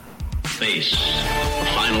space, the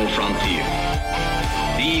final frontier.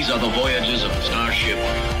 These are the voyages of the starship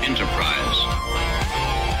Enterprise.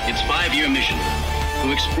 Its 5-year mission,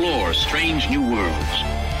 to explore strange new worlds,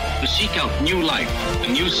 to seek out new life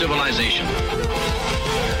and new civilization,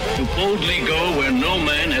 to boldly go where no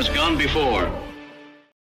man has gone before.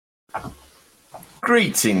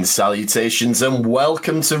 Greetings, salutations, and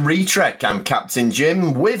welcome to Retrek. I'm Captain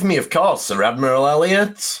Jim. With me, of course, Sir Admiral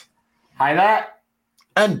Elliot. Hi there.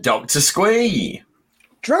 And Dr. Squee.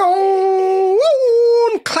 Drone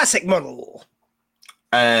classic model.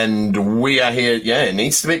 And we are here. Yeah, it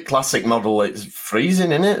needs to be classic model. It's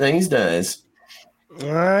freezing, isn't it, these days?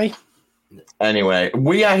 Aye. Anyway,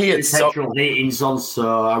 we are here. Central heating's on,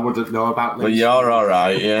 so I wouldn't know about this. But you're all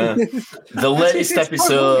right, yeah. The latest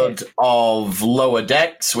episode of Lower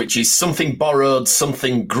Decks, which is something borrowed,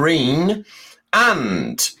 something green,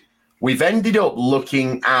 and we've ended up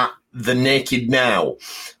looking at The Naked Now.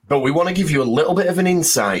 But we want to give you a little bit of an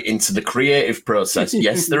insight into the creative process.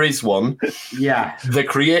 Yes, there is one. Yeah. The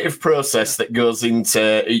creative process that goes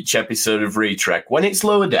into each episode of Retrek. When it's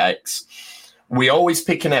Lower Decks, we always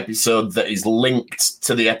pick an episode that is linked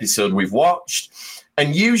to the episode we've watched.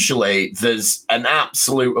 And usually there's an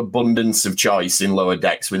absolute abundance of choice in Lower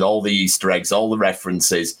Decks with all the Easter eggs, all the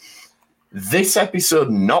references. This episode,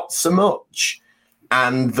 not so much.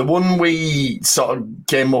 And the one we sort of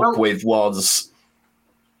came up with was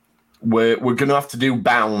we're going to have to do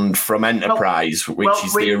Bound from Enterprise, which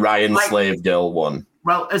is the Orion Slave Girl one.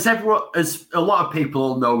 Well, as a lot of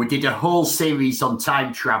people know, we did a whole series on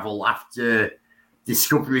time travel after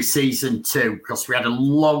Discovery Season 2 because we had a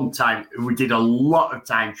long time. We did a lot of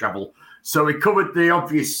time travel. So we covered the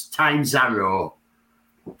obvious Time's Arrow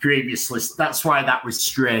previously. That's why that was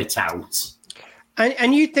straight out.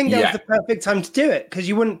 And you'd think that was the perfect time to do it because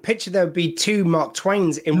you wouldn't picture there would be two Mark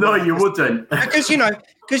Twains in No, one you wouldn't. Because you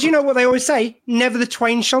know what they always say, never the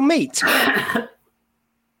twain shall meet.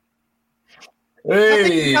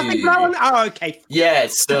 Hey. Nothing blowing? Oh, okay. Yeah,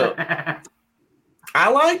 so I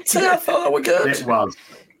liked it. I thought that were good. It was.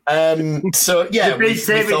 So, yeah, we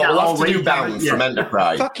thought we'll have to do Bound from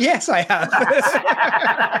Enterprise. Fuck yes, I have.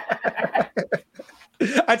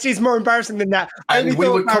 Actually, it's more embarrassing than that. I only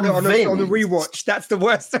thought about it on the rewatch. That's the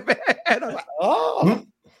worst of it. And I'm like, oh.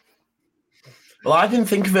 Well, I didn't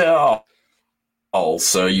think of it at all,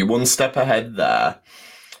 so you're one step ahead there.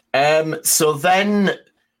 So then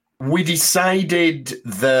we decided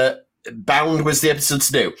that Bound was the episode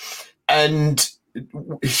to do. And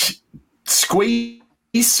Squee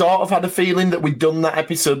sort of had a feeling that we'd done that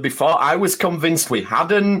episode before. I was convinced we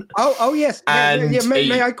hadn't. Oh yes. And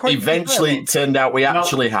may I eventually it turned out we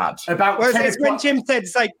actually had. It's when Jim said,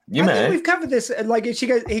 it's like, I think we've covered this. And like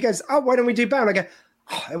he goes, oh, why don't we do Bound? I go,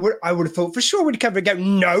 oh, I would have thought for sure we'd cover it. Go,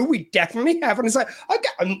 no, we definitely haven't. It's like,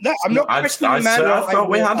 I'm not questioning the man. I thought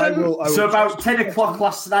we hadn't. So about 10 o'clock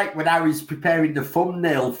last night when I was preparing the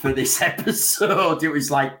thumbnail for this episode, it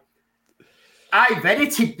was like, I've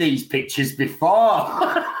edited these pictures before.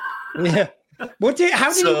 Yeah.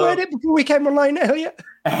 How did you word it before we came online earlier?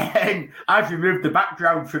 I've removed the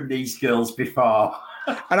background from these girls before.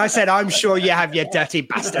 And I said, I'm sure you have, you dirty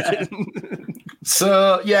bastard.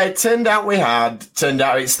 So, yeah, it turned out we had. Turned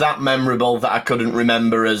out it's that memorable that I couldn't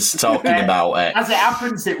remember us talking about it. As it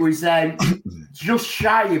happens, it was just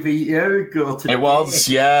shy of a year ago today. It was,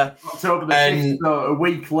 yeah. October the 5th, so a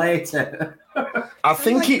week later. I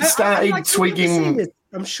think it started twigging.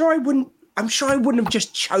 I'm sure I wouldn't have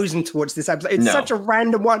just chosen to watch this episode. It's such a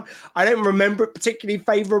random one. I don't remember it particularly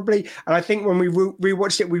favorably, and I think when we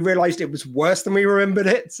rewatched it, we realized it was worse than we remembered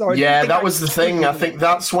it. So that was the thing. I think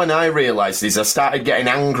that's when I realized I started getting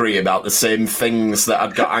angry about the same things that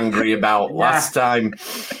I'd got angry about last time,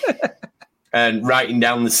 and writing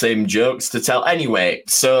down the same jokes to tell. Anyway,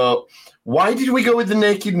 so why did we go with The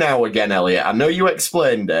Naked Now again, Elliot? I know you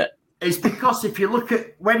explained it. It's because if you look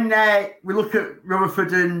at when we look at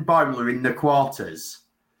Rutherford and Boimler in the quarters,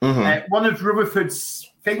 one of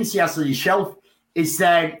Rutherford's things he has on his shelf is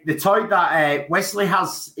the toy that Wesley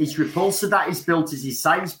has, his repulsor that he's built as his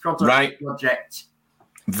science project.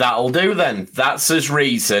 That'll do then. That's his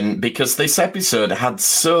reason, because this episode had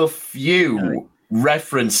so few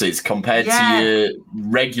references compared to your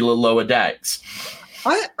regular Lower Decks.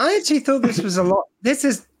 I actually thought this was a lot. This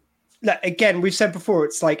is. Again, we've said before,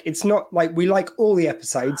 it's like, it's not like we like all the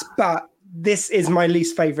episodes, but this is my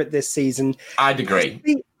least favorite this season. I'd agree.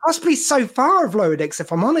 Possibly so far of Lower Decks,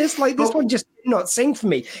 if I'm honest. Like, this one just did not sing for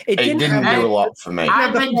me. It didn't do a lot for me.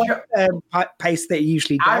 Pace that it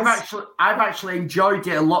usually does. I've actually enjoyed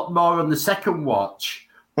it a lot more on the second watch.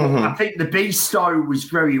 I think the B story was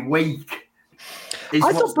very weak.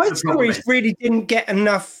 I thought both stories really didn't get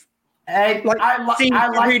enough I like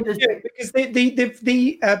because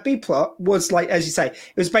the B plot was like, as you say,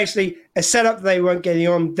 it was basically a setup they weren't getting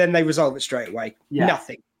on, then they resolve it straight away. Yeah.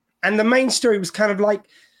 Nothing. And the main story was kind of like,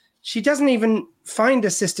 she doesn't even find her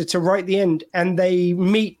sister to right the end, and they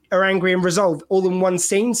meet, are angry, and resolve all in one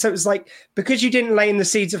scene. So it was like, because you didn't lay in the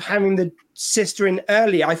seeds of having the sister in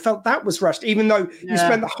earlier, I felt that was rushed, even though you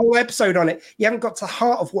spent the whole episode on it. You haven't got to the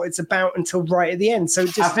heart of what it's about until right at the end. So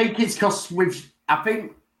I think it's because I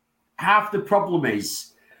think half the problem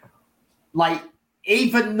is, like,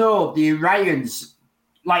 even though the Orions,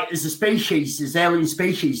 like, as a species, as alien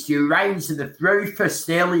species, the Orions are the very first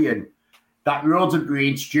alien that Rodent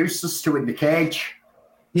reintroduced us to in the cage.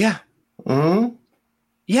 Yeah. Mm-hmm.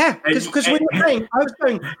 Yeah, because we were saying, I was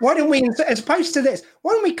saying, why don't we, as opposed to this,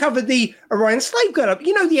 why don't we cover the Orion slave girl?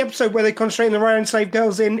 You know, the episode where they concentrate on the Orion slave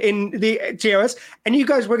girls in the GOS, and you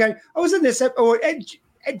guys were going, oh, was it this episode? Or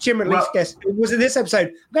Jim at least guessed, was it this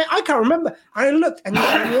episode? I can't remember. And I looked, and the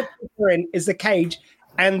episode we're in is the cage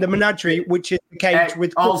and the menagerie, which is the cage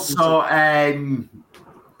with... Also,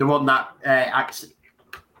 the one that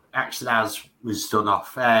Axelaz was done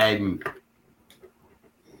off.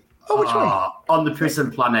 Which one? On the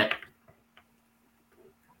prison planet.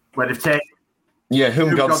 Where they've taken... Yeah,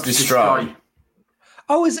 whom Gods Destroy.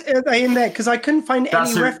 Oh, are they in there? Because I couldn't find any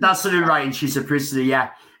reference. That's the right, she's a prisoner,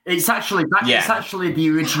 yeah. It's actually it's actually the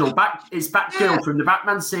original Batgirl from the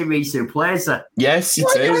Batman series who plays her. Yes, it is.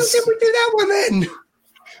 Why did we do that one then?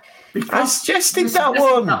 I suggested that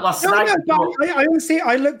one. Last night. I honestly,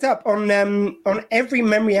 I looked up on every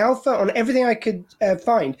Memory Alpha, on everything I could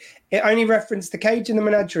find. It only referenced the cage and the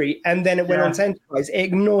menagerie, and then it went on to Enterprise. It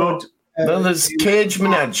ignored. There's Cage,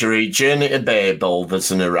 Menagerie, Journey to Babel.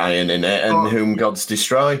 There's an Orion in it, and Whom Gods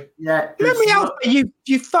Destroy. Yeah, Memory Alpha.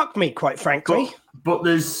 You fucked me, quite frankly. But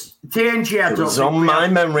there's TNG. It was on my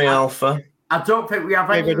Memory Alpha. I don't think we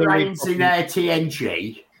have any Orions in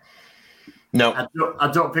TNG. No.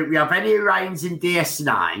 I don't think we have any Orions in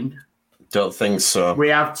DS9. Don't think so. We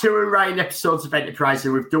have 2 Orion episodes of Enterprise,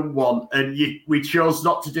 and we've done one, and we chose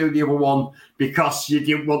not to do the other one because you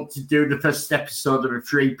didn't want to do the first episode of a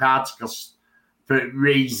 3-part for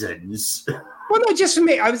reasons. Well, no, just for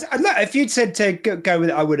me. Look, if you'd said to go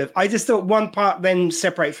with it, I would have. I just thought one part then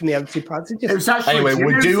separate from the other 2 parts. Anyway,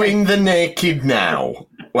 we're doing the naked now.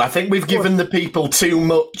 Well, I think we've given the people too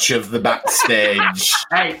much of the backstage.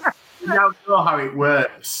 Hey, you don't know how it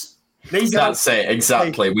works. That's it,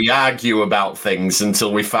 exactly. We argue about things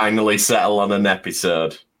until we finally settle on an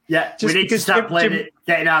episode. Yeah, we need to start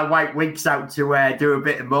getting our white wigs out to do a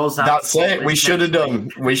bit of Mozart. That's it. We should have done.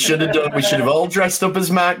 We should have all dressed up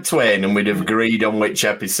as Mark Twain, and we'd have agreed on which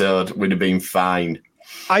episode. We'd have been fine.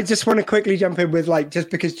 I just want to quickly jump in with, like, just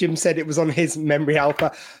because Jim said it was on his Memory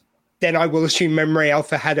Alpha, then I will assume Memory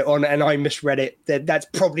Alpha had it on and I misread it. That's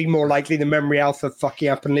probably more likely than Memory Alpha fucking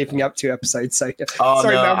up and leaving up 2 episodes. So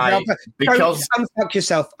sorry, no, Memory Alpha. Because unfuck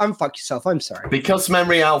yourself. Unfuck yourself. I'm sorry. Because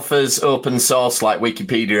Memory Alpha's open source like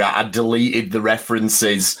Wikipedia, I deleted the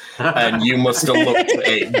references and you must have looked at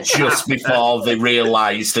it just before they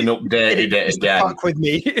realised and updated it again. Fuck with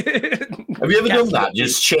me. Have you ever done that?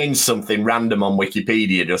 Just change something random on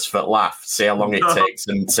Wikipedia just for laugh. See how long it takes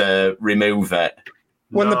them to remove it.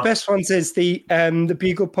 One of the best ones is the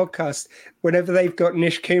Bugle podcast. Whenever they've got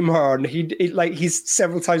Nish Kumar on, he's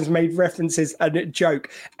several times made references and a joke,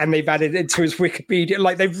 and they've added it to his Wikipedia.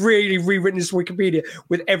 Like, they've really rewritten his Wikipedia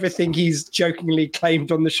with everything he's jokingly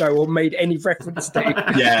claimed on the show or made any reference to.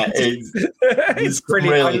 Yeah, it's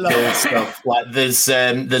brilliant. Really cool stuff. Like, there's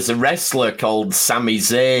a wrestler called Sami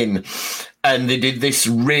Zayn. And they did this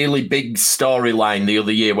really big storyline the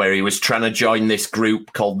other year where he was trying to join this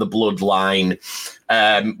group called the Bloodline,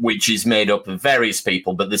 which is made up of various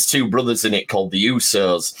people, but there's 2 brothers in it called the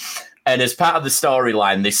Usos. And as part of the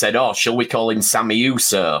storyline, they said, shall we call him Sammy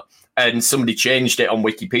Uso? And somebody changed it on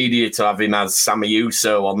Wikipedia to have him as Sammy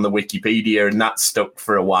Uso on the Wikipedia, and that stuck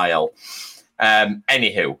for a while.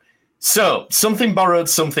 Anywho, so something borrowed,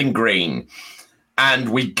 something green. And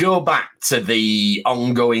we go back to the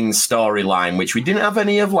ongoing storyline, which we didn't have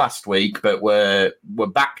any of last week, but we're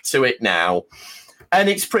back to it now. And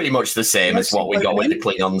it's pretty much the same as what we got with the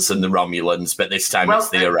Klingons and the Romulans, but this time it's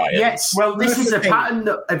the Orions. Yes, well, this is a pattern.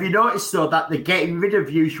 Have you noticed, though, that they're getting rid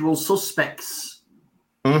of usual suspects?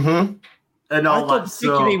 Mm-hmm. And all that.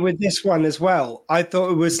 Particularly with this one as well, I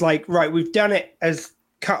thought it was like, right, we've done it as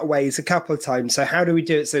cutaways a couple of times, so how do we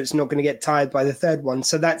do it so it's not going to get tired by the 3rd one?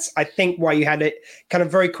 So that's, I think, why you had it kind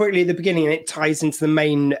of very quickly at the beginning, and it ties into the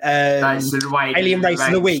main alien race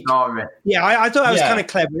of the week. Story. Yeah, I thought that was kind of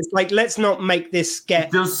clever. It's like, let's not make this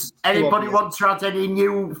get... Does anybody want to add any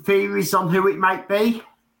new theories on who it might be?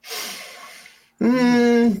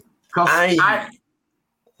 Because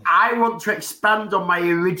I want to expand on my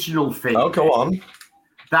original thing. Oh, go on.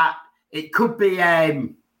 That it could be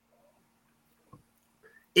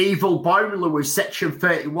evil Boimler with Section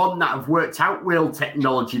 31 that have worked out wheel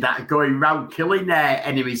technology that are going around killing their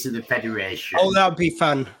enemies of the Federation. Oh, that would be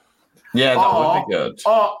fun. Yeah, that would be good.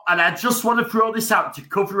 Oh, and I just want to throw this out to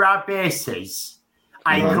cover our bases.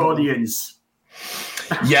 Iconians.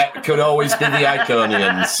 Yeah, it could always be the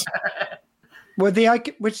Iconians. Well,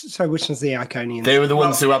 which one's the Iconians? They were the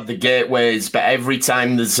ones who had the gateways, but every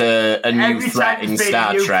time there's a new threat in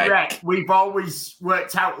Star Trek, we've always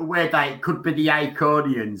worked out a way that it could be the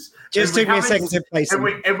Iconians. Just give me a second to place them.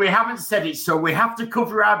 And we haven't said it, so we have to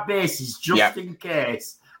cover our bases just in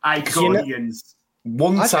case. Iconians.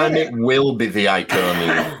 One time it will be the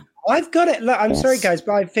Iconian. I've got it. Look, I'm sorry, guys,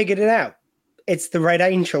 but I figured it out. It's the Red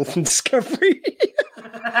Angel from Discovery. It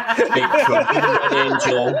could be the Red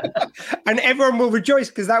Angel. And everyone will rejoice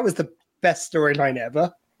because that was the best storyline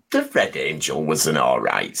ever. The Red Angel was an all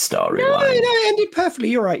right storyline. No, it ended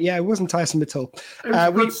perfectly. You're right. Yeah, it wasn't tiresome at all.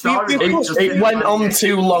 It went on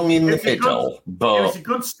too long in the middle, but it was a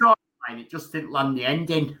good storyline. It just didn't land the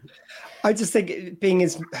ending. I just think it being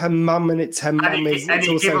her mum and it's her mum it's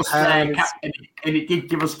also her. And it did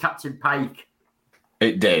give us Captain Pike.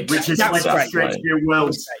 It did. Which is Strange New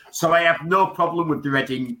Worlds. So I have no problem with the Red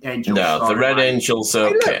Angel. No, the Red Angel's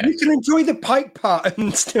okay. Hey, look, you can enjoy the Pike part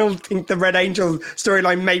and still think the Red Angel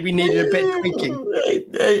storyline maybe needed a bit of tweaking.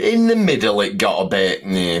 In the middle, it got a bit...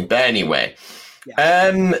 But anyway.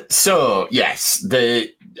 Yeah. So, yes,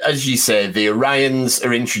 as you say, the Orions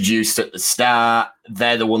are introduced at the start.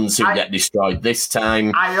 They're the ones who get destroyed this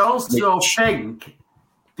time. I also think...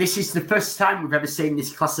 This is the first time we've ever seen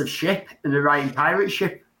this class of ship, an Orion pirate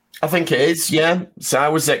ship. I think it is, yeah. So I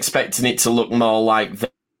was expecting it to look more like the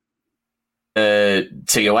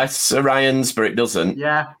TOS Orions, but it doesn't.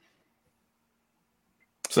 Yeah.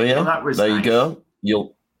 So yeah, that was there nice. You go.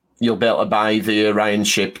 You'll be able to buy the Orion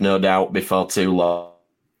ship, no doubt, before too long.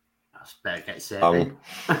 Better get saving.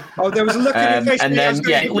 Oh, there was a look in your face. And then,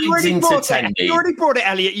 it leads into Tendi. You already bought it,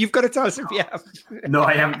 Elliot. You've got to tell us if you have. No,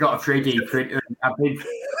 I haven't got a 3D printer. I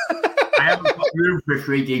haven't got room for a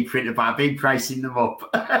 3D printer, but I've been pricing them up.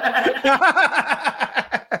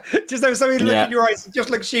 Just there was something look in your eyes,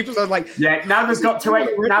 just like sheep. I was like, now they've got to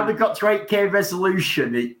 8K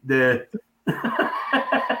resolution.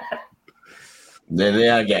 They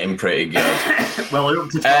are getting pretty good. Well, they're up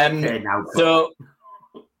to 12K now. So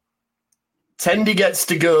Tendi gets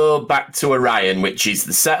to go back to Orion, which is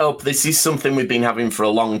the setup. This is something we've been having for a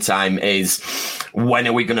long time, is when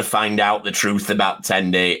are we going to find out the truth about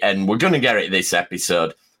Tendi? And we're going to get it this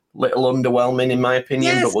episode. Little underwhelming, in my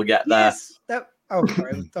opinion, but we'll get there. Sorry. I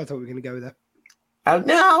thought we were going to go there.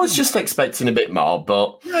 No, I was just expecting a bit more,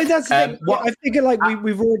 but... No, that's I figure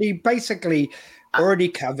we've already basically... already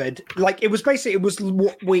covered. Like, it was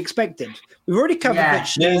what we expected. We've already covered that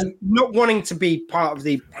she's not wanting to be part of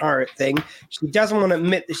the pirate thing. She doesn't want to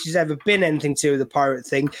admit that she's ever been anything to the pirate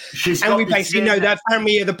thing. And we basically know that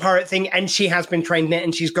family of the pirate thing, and she has been trained in it,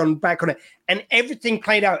 and she's gone back on it. And everything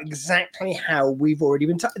played out exactly how we've already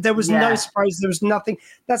been told. There was no surprise. There was nothing.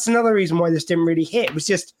 That's another reason why this didn't really hit. It was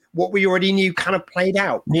just what we already knew kind of played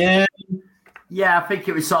out. Yeah. Yeah, I think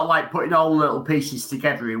it was sort of like putting all the little pieces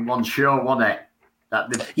together in one show, wasn't it?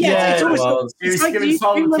 It's always, it was like, giving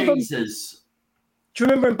solid teasers. Do you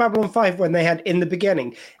remember in Babylon 5 when they had In the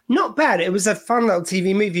Beginning? Not bad. It was a fun little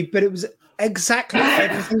TV movie, but it was exactly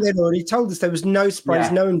everything they'd already told us. There was no surprise,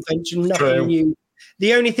 no invention, nothing new.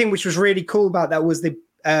 The only thing which was really cool about that was the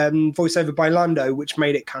voiceover by Lando, which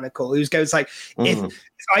made it kind of cool. He goes like, if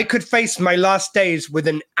I could face my last days with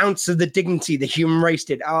an ounce of the dignity the human race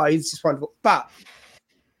did. Oh, it's just wonderful. But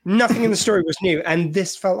nothing in the story was new. And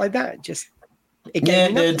this felt like that. It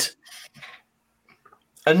did.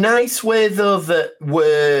 A nice way, though,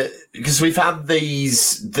 because we've had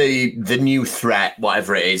the new threat,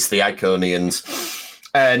 whatever it is, the Iconians,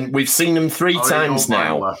 and we've seen them 3 times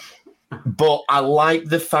now. But I like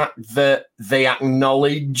the fact that they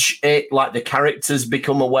acknowledge it, like the characters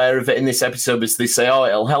become aware of it in this episode, as they say,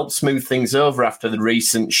 it'll help smooth things over after the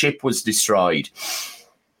recent ship was destroyed.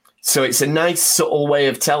 So it's a nice, subtle way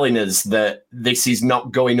of telling us that this is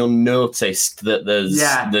not going unnoticed, that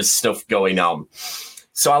there's stuff going on.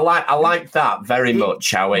 So I like that very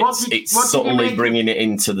much, how it's subtly bringing it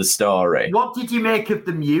into the story. What did you make of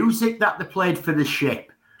the music that they played for the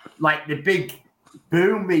ship? Like the big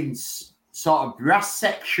booming sort of brass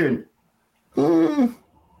section?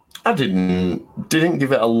 I didn't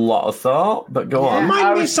give it a lot of thought, but go on.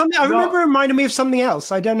 I remember it reminded me of something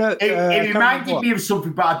else. I don't know. It reminded me of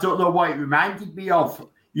something, but I don't know what it reminded me of.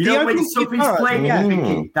 You know, when something's playing,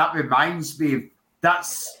 thinking, that reminds me of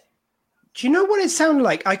that's. Do you know what it sounded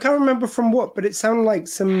like? I can't remember from what, but it sounded like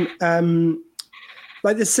some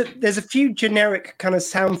like there's a few generic kind of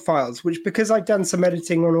sound files, which because I've done some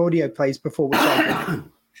editing on audio plays before, which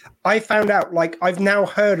I found out, like, I've now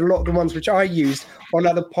heard a lot of the ones which I used on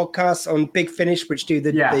other podcasts on Big Finish, which do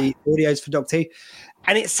the audios for Doctor Who.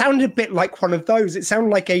 And it sounded a bit like one of those. It sounded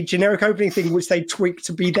like a generic opening thing, which they tweaked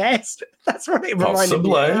to be theirs. That's what it reminded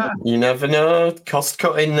me of. You never know. Cost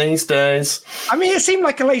cutting these days. I mean, it seemed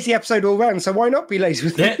like a lazy episode all round, so why not be lazy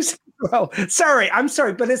with this? Well, I'm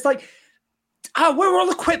sorry, but it's like, where were all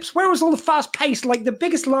the quips? Where was all the fast pace? Like, the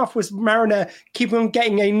biggest laugh was Mariner keeping on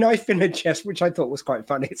getting a knife in her chest, which I thought was quite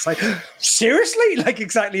funny. It's like, seriously? Like,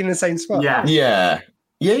 exactly in the same spot. Yeah,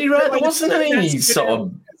 you're right. There wasn't any sort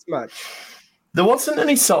of... There wasn't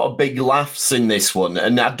any sort of big laughs in this one,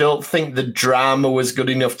 and I don't think the drama was good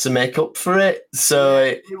enough to make up for it. So,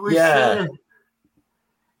 it was, there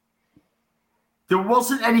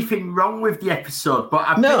wasn't anything wrong with the episode, but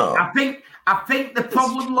I think the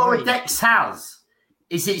problem Lower Decks has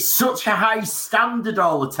is it's such a high standard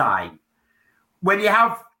all the time. When you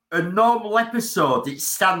have a normal episode, it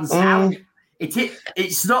stands out.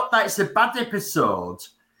 It's not that it's a bad episode;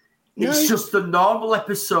 it's just a normal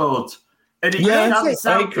episode. And it stands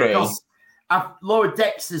out because Lower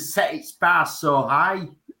Decks has set its bar so high.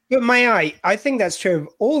 But I think that's true of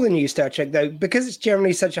all the new Star Trek, though, because it's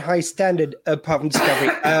generally such a high standard, apart from Discovery.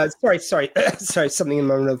 Sorry, something in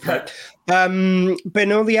my mouth. But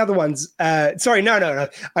in all the other ones, no, I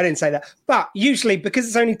didn't say that. But usually, because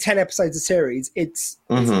it's only 10 episodes a series, it's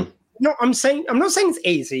not. I'm not saying it's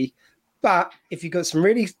easy. But if you've got some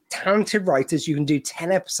really talented writers, you can do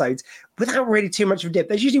 10 episodes without really too much of a dip.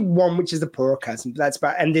 There's usually one, which is the poorer cousin. That's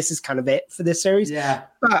about, and this is kind of it for this series. Yeah.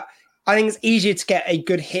 But I think it's easier to get a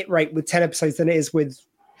good hit rate with 10 episodes than it is with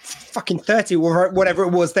fucking 30 or whatever it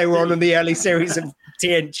was they were on in the early series of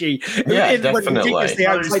TNG. Definitely. It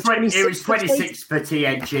was 26 for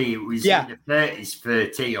TNG. It was in the 30s for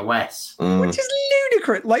TOS. Which is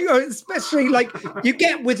ludicrous. Like, especially like you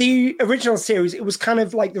get with the original series, it was kind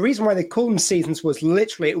of like the reason why they called them seasons was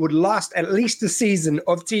literally it would last at least a season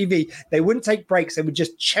of TV. They wouldn't take breaks. They were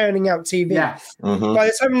just churning out TV. Yeah. By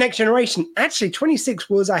the time Next Generation, actually 26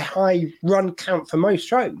 was a high run count for most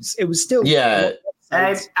shows. It was still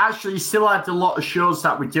actually, still had a lot of shows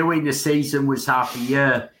that were doing. The season was half a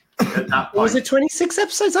year at that point. Was it 26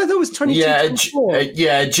 episodes? I thought it was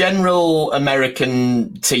 22. General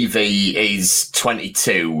American TV is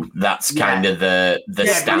 22. That's kind of the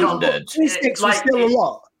standard. 26 was still a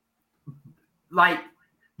lot. Like,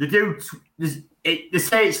 they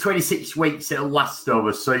say it's 26 weeks, it'll last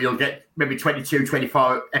over, so you'll get maybe 22,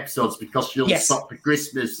 24 episodes because you'll stop for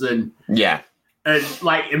Christmas and... Yeah.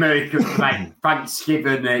 Like American, like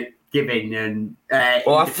Thanksgiving, and I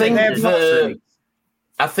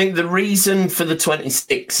think the reason for the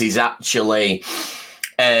 26 is actually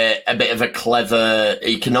a bit of a clever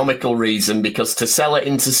economical reason, because to sell it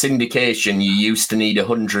into syndication, you used to need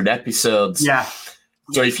 100 episodes. Yeah.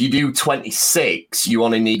 So if you do 26, you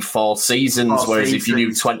only need 4 seasons, whereas if you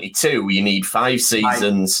do 22, you need 5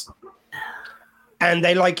 seasons. And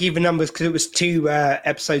they like even numbers because it was 2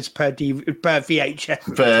 episodes per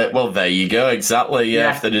VHS. Well, there you go. Exactly.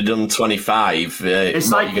 Yeah. If they'd have done 25,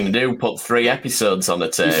 what are you going to do? Put 3 episodes on a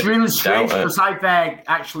tape? It's really strange because I've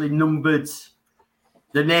actually numbered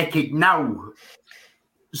The Naked Now.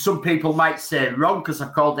 Some people might say wrong because I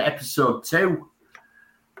called it episode 2.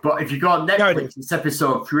 But if you go on Netflix, it's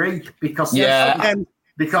episode 3 because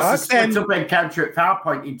because they split up Encounter at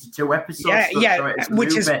Farpoint into 2 episodes.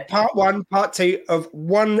 Which is part 1, part 2 of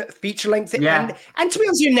 1 feature length. Yeah. And to be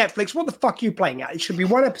honest, with Netflix, what the fuck are you playing at? It should be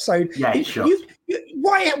 1 episode. Yeah, sure.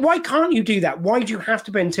 Why can't you do that? Why do you have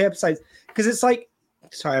to be in 2 episodes? Because it's like,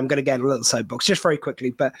 sorry, I'm going to get a little soapbox just very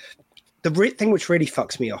quickly, but the thing which really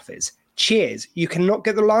fucks me off is Cheers. You cannot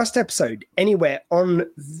get the last episode anywhere on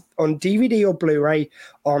DVD or Blu-ray,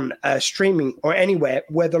 on streaming or anywhere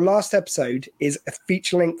where the last episode is a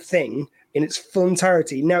feature-length thing in its full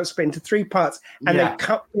entirety. Now it's split into 3 parts, and they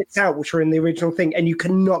cut bits out which are in the original thing, and you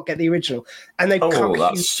cannot get the original. And they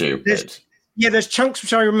that's stupid. There's chunks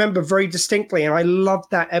which I remember very distinctly, and I love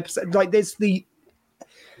that episode. Like, there's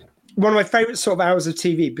one of my favorite sort of hours of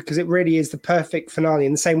TV because it really is the perfect finale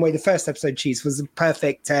in the same way the first episode, Cheese, was the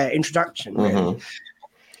perfect introduction. Really.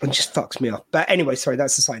 It just fucks me off. But anyway, sorry,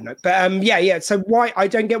 that's a side note. But so why, I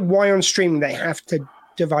don't get why on streaming they have to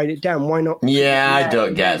divide it down. Why not? Yeah, I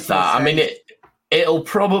don't get that. I mean, it'll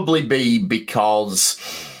probably be because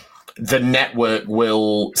the network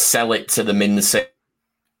will sell it to them in the same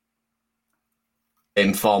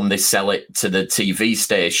form, they sell it to the TV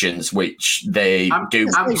stations, which they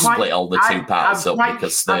split all the two parts up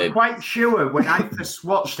because they. I'm quite sure when I first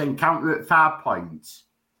watched Encounter at Farpoint,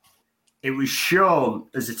 it was shown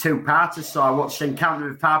as a two-parter. So I watched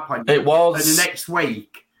Encounter at Farpoint. It was. And the next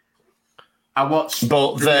week, I watched.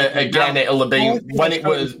 But again, it'll have been when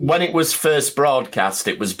it was first broadcast.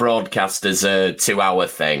 It was broadcast as a 2-hour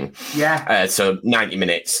thing. Yeah. So 90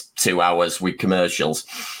 minutes, 2 hours with commercials.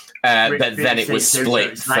 But then it was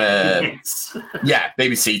split for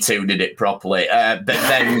BBC Two did it properly. But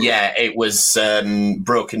then it was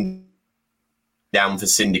broken down for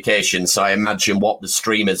syndication. So I imagine what the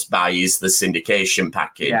streamers buy is the syndication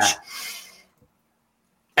package. Yeah.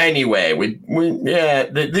 Anyway,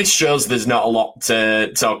 this shows there's not a lot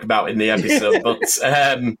to talk about in the episode, but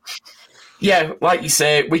like you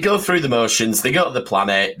say, we go through the motions. They go to the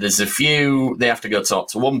planet. There's a few. They have to go talk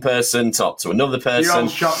to one person, talk to another person. You're all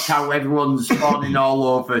shocked how everyone's spawning all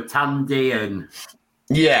over Tandy and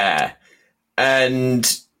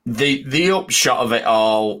and the upshot of it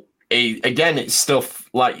all. Again, it's stuff,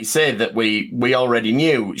 like you say, that we already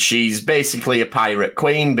knew. She's basically a pirate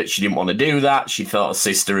queen, but she didn't want to do that. She thought her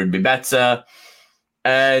sister would be better.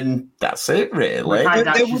 And that's it, really.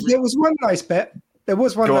 There was one nice bit. There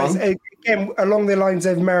was one nice, again, along the lines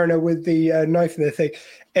of Mariner with the knife and the thing.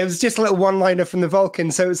 It was just a little one-liner from the Vulcan.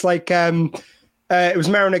 So it's like, it was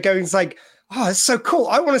Mariner going, it's like, oh, it's so cool.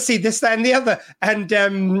 I want to see this, that, and the other. And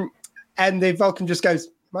the Vulcan just goes,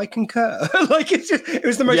 I concur. It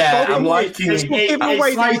was the most I'm liking it. Give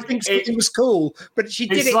away that he thinks it was cool, but she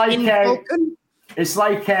did it like, in Vulcan. It's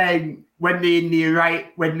like when the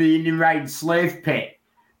Indian raid slave pit,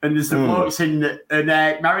 and there's the blokes in, and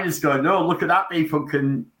Mariner's going, "Oh, look at that B-Funk,"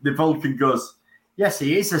 and the Vulcan goes, "Yes,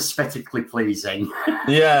 he is aesthetically pleasing."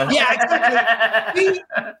 Yeah, exactly.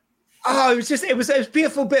 It was a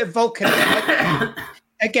beautiful bit of Vulcan.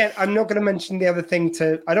 Again, I'm not going to mention the other thing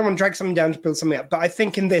I don't want to drag something down to build something up, but I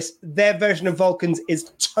think in this, their version of Vulcans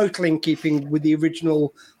is totally in keeping with the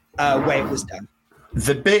original way it was done.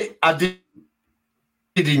 The bit I did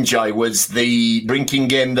enjoy was the drinking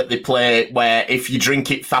game that they play where if you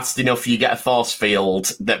drink it fast enough, you get a force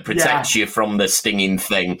field that protects you from the stinging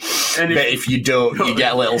thing. But if you don't, you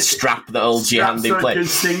get a little strap that holds your hand in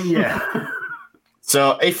place.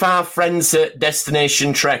 So if our friends at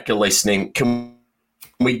Destination Trek are listening, can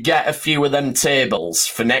we get a few of them tables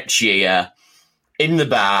for next year in the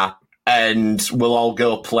bar and we'll all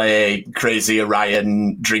go play Crazy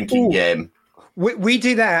Orion drinking game? We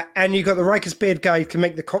do that, and you got the Riker's Beard guy who can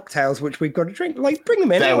make the cocktails, which we've got to drink. Like, bring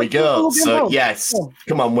them in. There we go. So, yes,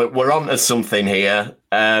 come on, we're on to something here.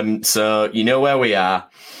 So, you know where we are.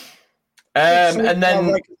 And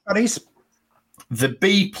then the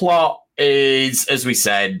B plot is, as we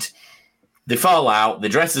said, they fall out, they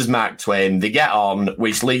dress as Mark Twain, they get on,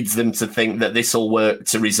 which leads them to think that this will work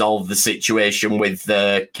to resolve the situation with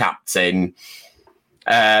the captain.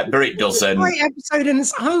 But it doesn't. It's a great episode in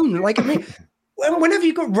its own. Like, I mean, whenever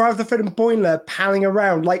you've got Rutherford and Boimler palling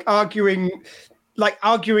around, arguing, but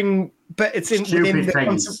it's within the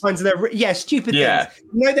consequence of their stupid things.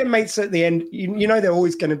 You know, they're mates at the end. You know they're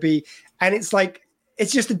always going to be, and it's like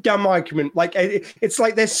it's just a dumb argument. Like it's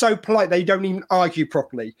like they're so polite they don't even argue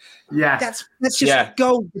properly. Yeah, that's just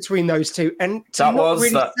gold between those two, and to not really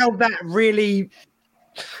sell that really.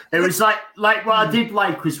 It was like what I did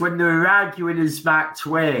like was when they were arguing as Mark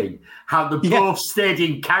Twain, how they both stayed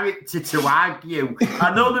in character to argue.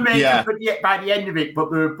 I know they made up by the end of it,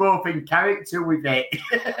 but they were both in character with it.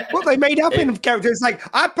 Well, they made up in character. It's like,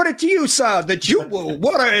 I put it to you, sir, that you will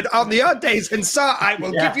water it on the odd days, and sir, I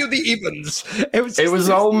will give you the evens. It was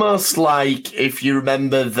almost like, if you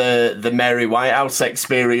remember the Mary Whitehouse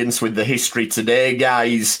experience with the History Today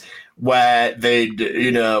guys, where they'd,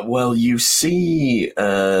 you see,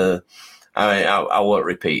 I won't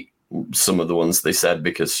repeat some of the ones they said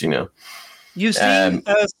because, You see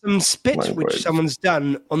some spit which someone's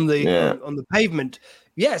done on the pavement.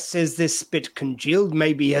 Yes, is this spit congealed?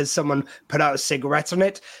 Maybe has someone put out a cigarette on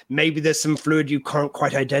it? Maybe there's some fluid you can't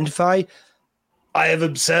quite identify. I have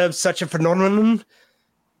observed such a phenomenon.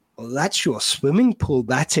 Well, that's your swimming pool,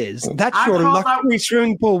 that is. That's your luxury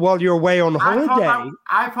swimming pool while you're away on holiday.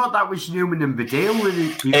 I thought that was Newman and Baddiel.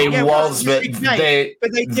 It was, but they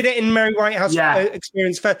did it in Mary Whitehouse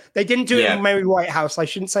experience. They didn't do it in Mary Whitehouse. I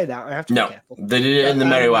shouldn't say that. I have to be careful. They did it in the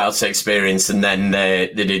Mary Whitehouse experience, and then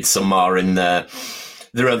they did some more in their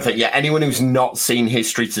own thing. Yeah, anyone who's not seen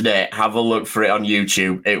History Today, have a look for it on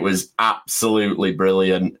YouTube. It was absolutely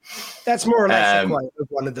brilliant. That's more or less a quote of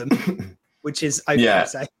one of them, which is, I would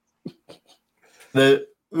say.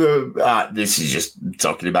 This is just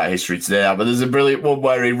talking about history today, but there's a brilliant one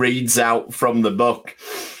where he reads out from the book.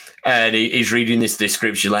 And he's reading this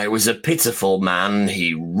description like, it was a pitiful man.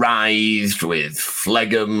 He writhed with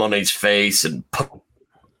phlegm on his face and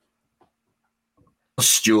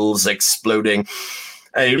pustules exploding.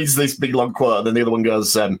 And he reads this big long quote, and then the other one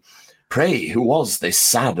goes, pray, who was this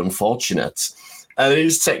sad unfortunate? And it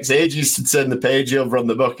just takes ages to turn the page over on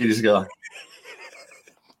the book. You just go,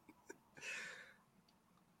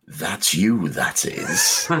 that's you, that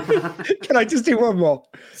is. Can I just do one more?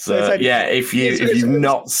 So, if you've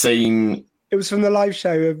not seen... It was from the live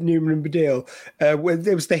show of Newman and Baddiel. It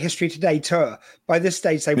was the History Today tour. By this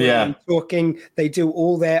stage, they were talking. They do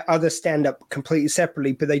all their other stand-up completely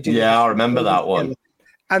separately, but they do... Yeah, I remember that one.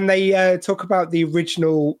 And they talk about the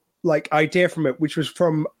original idea from it, which was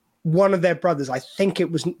from one of their brothers. I think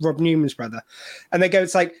it was Rob Newman's brother. And they go,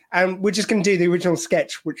 it's like, and we're just going to do the original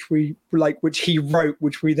sketch, which he wrote,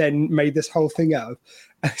 which we then made this whole thing out of.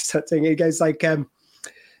 Something. It goes like,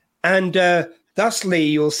 thusly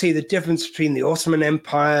you'll see the difference between the Ottoman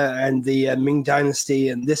Empire and the Ming Dynasty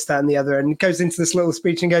and this, that, and the other. And it goes into this little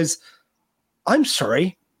speech and goes, I'm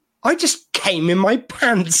sorry, I just came in my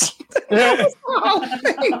pants.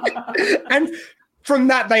 And from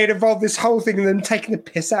that, they had evolved this whole thing and then taking the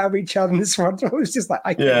piss out of each other. And this one, it was just like,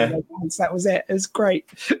 I can't make sense. That was it. It was great.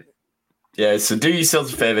 Yeah, so do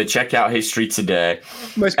yourselves a favour, check out History Today.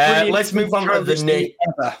 Let's move on to the next.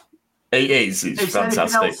 It is. It's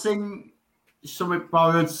fantastic. Else in Summit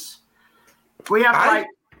Forwards?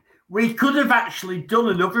 We could have actually done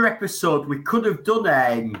another episode. We could have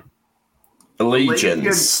done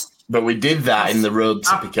Allegiance, but we did that in the Road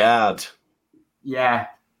to Picard. Yeah,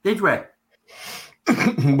 did we?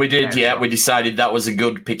 We did, yeah. We decided that was a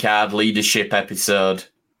good Picard leadership episode.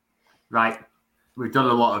 Right. We've done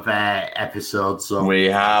a lot of episodes. So. We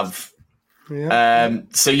have. Yeah.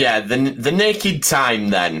 The Naked Time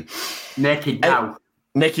then. Naked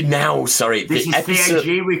Now. Sorry. This is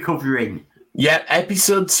TNG we're covering. Yeah,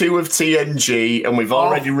 episode 2 of TNG, and we've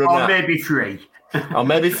already run out. Or maybe 3. Or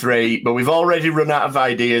maybe 3, but we've already run out of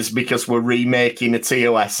ideas because we're remaking a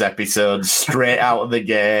TOS episode straight out of the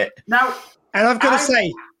gate. Now... And I've got to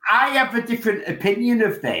say, I have a different opinion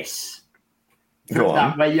of this. Go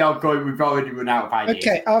on. Where you're going, we've already run out of ideas.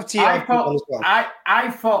 Okay, after you.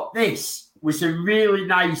 I thought this was a really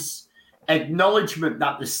nice acknowledgement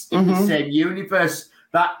that in the same universe.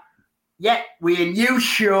 That, we're a new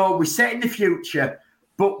show, we're set in the future,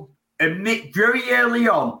 but very early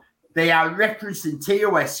on, they are referencing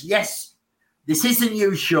TOS. Yes, this is a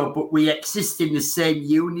new show, but we exist in the same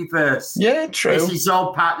universe. Yeah, true. This is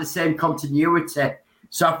all part of the same continuity.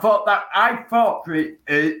 So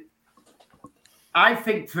I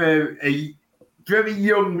think for a very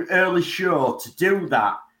young early show to do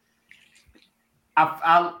that,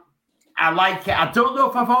 I like it. I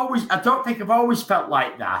don't think I've always felt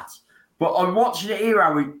like that. But on watching it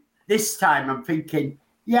here, this time I'm thinking,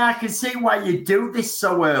 I can see why you do this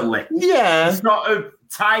so early. Yeah. It's not a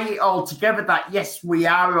tie it all together that, yes, we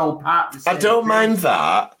are all part of the same I don't mind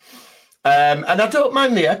that. And I don't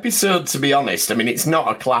mind the episode, to be honest. I mean, it's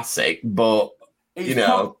not a classic, but, it's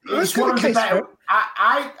one of the better...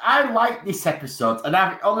 I like this episode, and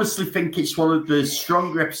I honestly think it's one of the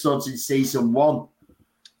stronger episodes in season 1.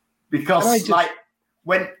 Because,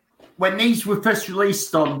 when these were first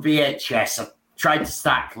released on VHS, I tried to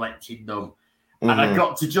start collecting them. And I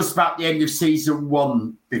got to just about the end of season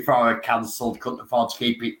 1 before I cancelled, couldn't afford to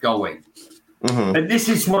keep it going. And this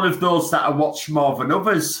is one of those that I watch more than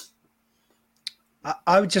others.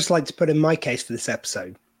 I would just like to put in my case for this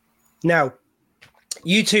episode. Now,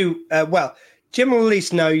 you two, Jim will at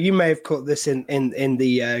least know, you may have caught this in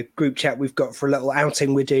the group chat we've got for a little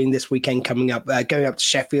outing we're doing this weekend coming up, going up to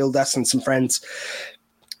Sheffield, us and some friends.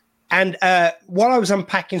 And while I was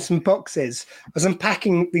unpacking some boxes, I was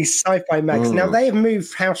unpacking these sci-fi mags. Now, they have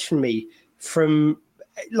moved house from me from,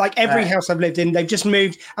 every house I've lived in. They've just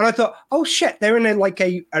moved. And I thought, oh, shit, they're in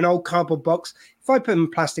an old cardboard box. If I put them in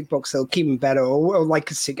a plastic box, they'll keep them better or like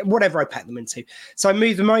a cigarette, whatever I pack them into. So I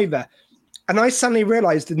moved them over. And I suddenly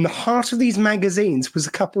realized in the heart of these magazines was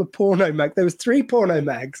a couple of porno mags. There was 3 porno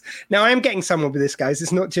mags. Now, I am getting somewhere with this, guys.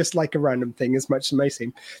 It's not just like a random thing as much as it may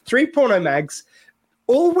seem. 3 porno mags.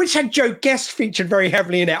 All which had Joe Guest featured very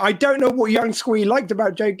heavily in it. I don't know what young Squee liked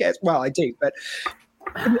about Joe Guest. Well, I do, but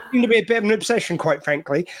it seemed to be a bit of an obsession, quite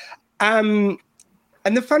frankly.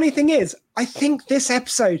 And the funny thing is, I think this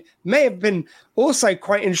episode may have been also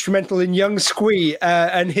quite instrumental in young Squee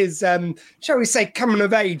and his, shall we say, coming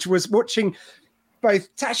of age, was watching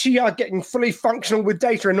both Tasha Yar getting fully functional with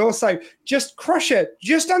Data and also just Crusher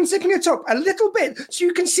just unzipping her top a little bit so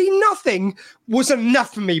you can see nothing was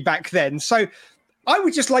enough for me back then. So I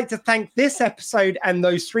would just like to thank this episode and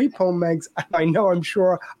those 3 porn mags. I know I'm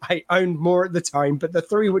sure I owned more at the time, but the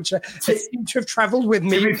 3 which seem to have travelled with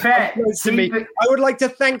me, I would like to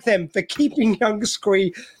thank them for keeping young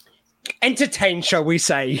Squee entertained, shall we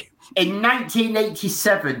say. In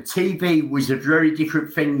 1987, TV was a very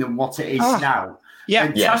different thing than what it is now. Yeah,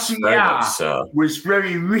 and Tasha Yar was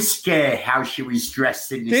very risque how she was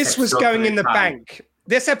dressed in this was going in the bank.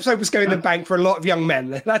 This episode was going in the bank for a lot of young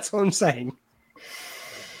men. That's all I'm saying.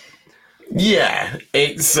 Yeah,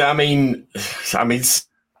 it's. I mean, some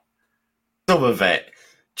of it,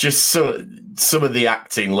 just some of the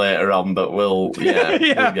acting later on, but we'll get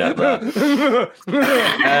that.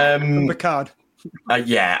 Picard.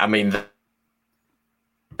 Yeah, I mean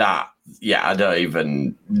that. Yeah, I don't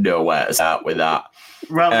even know where to start with that.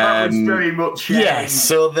 Well, that was very much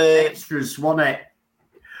so the extras, wasn't it?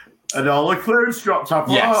 And all the clues dropped off.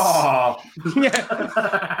 Yes. Oh.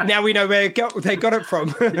 Yeah. Now we know where they got it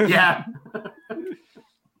from. Yeah.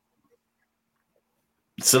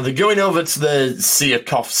 So they're going over to the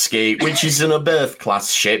Tsiolkovsky, which is an Oberth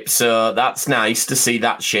class ship. So that's nice to see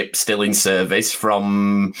that ship still in service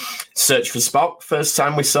from Search for Spock. First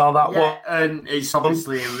time we saw that one. And it's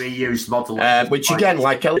obviously a reused model. Which again,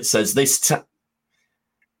 like Elliot says, this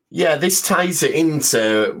ties it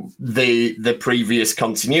into the previous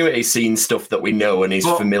continuity scene stuff that we know and is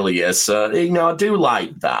familiar. So, I do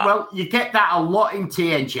like that. Well, you get that a lot in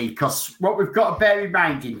TNG because what we've got to bear in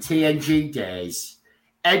mind in TNG days,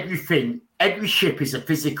 every ship is a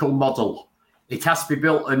physical model. It has to be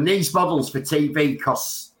built, and these models for TV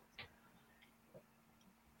cost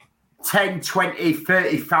 $10,000,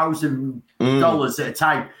 $20,000, $30,000 at a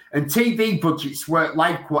time. And TV budgets weren't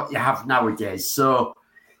like what you have nowadays. So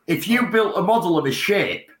if you built a model of a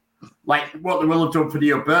ship, like what they will have done for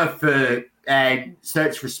the Oberth for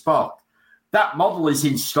Search for Spock, that model is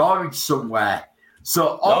in storage somewhere.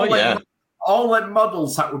 So all the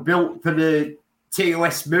models that were built for the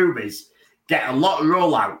TOS movies get a lot of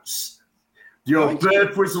rollouts. The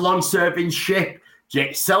Oberth was a long-serving ship. The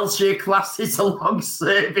Excelsior class is a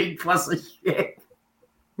long-serving class of ship.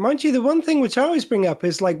 Mind you, the one thing which I always bring up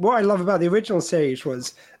is like what I love about the original series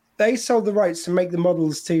was they sold the rights to make the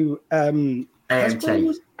models to EMT.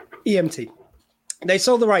 They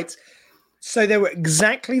sold the rights. So they were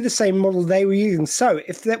exactly the same model they were using. So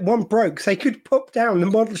if that one broke, they could pop down the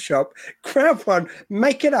model shop, grab one,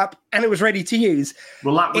 make it up, and it was ready to use.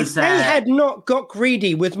 Well, that was if they had not got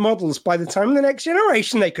greedy with models by the time of the next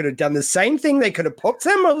generation, they could have done the same thing. They could have popped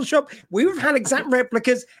their model shop. We would have had exact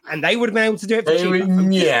replicas, and they would have been able to do it for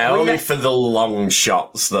cheaper. Yeah, only for the long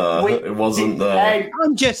shots, though. It wasn't the...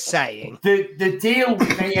 I'm just saying. The deal with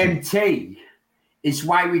AMT is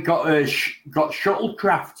why we got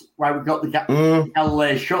shuttlecraft, why we got the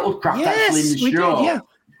shuttlecraft actually in the show. Did,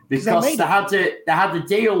 because they had a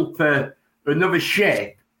deal for another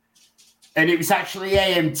ship, and it was actually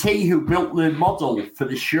AMT who built the model for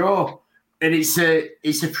the show, and it's a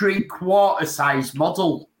 3/4 size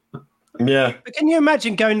model. Yeah. But can you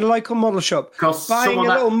imagine going to a local model shop, buying a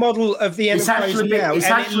little model of the Enterprise now, it's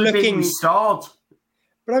actually being restored.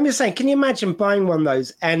 But I'm just saying, can you imagine buying one of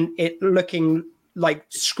those and it looking like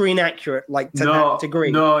screen accurate, like to that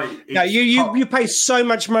degree? No, you pay so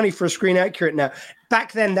much money for a screen accurate now.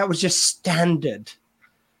 Back then, that was just standard.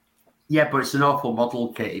 Yeah, but it's an awful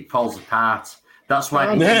model kit. It falls apart. That's why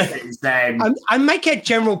I make a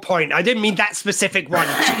general point. I didn't mean that specific one.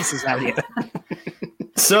 Jesus, Elliot.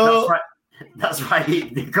 So that's why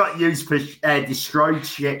they got used for destroyed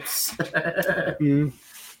ships.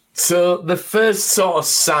 So the first sort of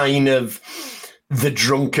sign of the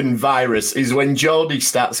drunken virus is when Geordie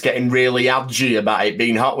starts getting really edgy about it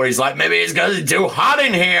being hot, where he's like, maybe it's because it's too hot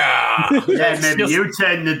in here. Yeah, maybe you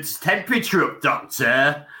turn the temperature up,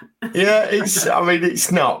 Doctor. Yeah,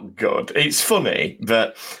 it's not good. It's funny,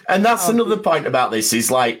 and that's another point about this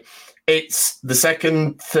is like, it's the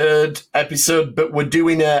second, third episode, but we're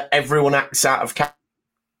doing everyone acts out of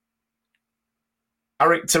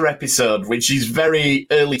character episode, which is very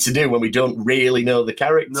early to do when we don't really know the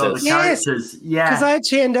characters. No, the characters, yeah. Because I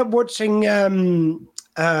actually end up watching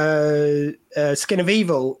Skin of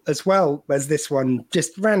Evil as well as this one.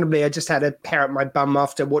 Just randomly, I just had a hair up my bum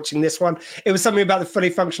after watching this one. It was something about the fully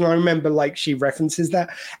functional. I remember, like, she references that.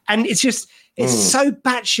 And it's so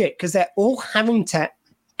batshit because they're all having to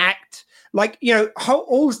act like,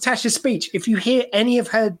 all Tasha's speech. If you hear any of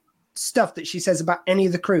her stuff that she says about any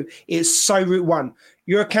of the crew is so Route One.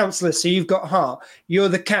 You're a counselor, so you've got heart. You're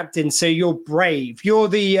the captain, so you're brave. You're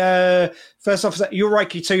the first officer, you're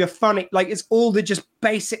Reiki, so you're funny. Like, it's all the just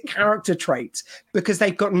basic character traits because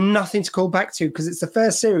they've got nothing to call back to because it's the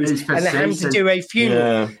first series and they're having to do a funeral.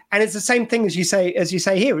 Yeah. And it's the same thing as you say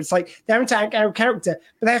here. It's like they're having to act out character,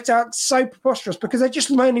 but they have to act so preposterous because they're just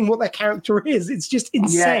learning what their character is. It's just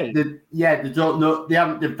insane. They don't know. They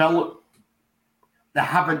haven't developed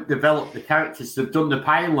the characters. They've done the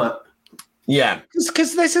pilot. Yeah,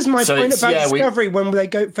 because this is my point about Discovery when they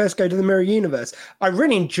first go to the Mirror Universe. I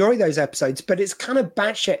really enjoy those episodes, but it's kind of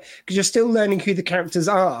batshit because you're still learning who the characters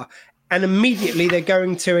are, and immediately they're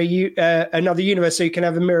going to another universe so you can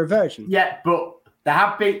have a mirror version. Yeah, but they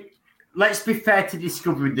have been. Let's be fair to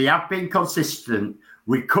Discovery; they have been consistent.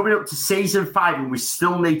 We're coming up to season 5, and we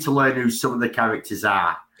still need to learn who some of the characters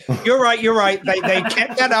are. You're right. They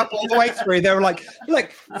kept that up all the way through. They were like,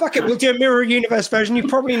 fuck it, we'll do a Mirror Universe version. You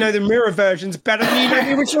probably know the mirror versions better than you know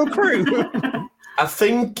the original crew. I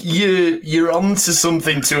think you're onto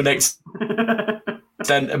something to an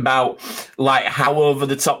extent about like how over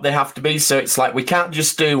the top they have to be. So it's like we can't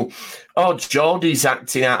just do, Geordie's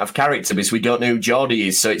acting out of character because we don't know who Geordie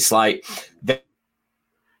is. So it's like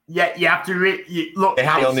yeah, you have to look.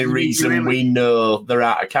 The only reason we know they're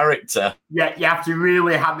out of character. Yeah, you have to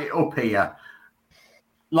really ham it up here.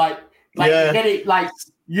 Like you get it, like,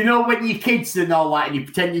 you know, when your kids and all that, and you're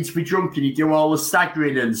pretending to be drunk and you do all the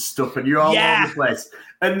staggering and stuff, and you're all over the place,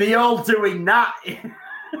 and they're all doing that.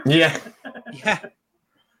 Yeah.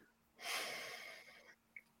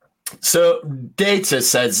 So Data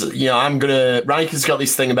says, Riker's got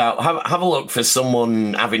this thing about have a look for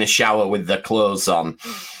someone having a shower with their clothes on.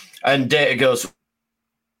 And Data goes,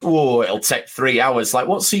 it'll take 3 hours. Like,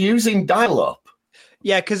 what's he using? Dial-up?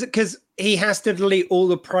 Yeah, because he has to delete all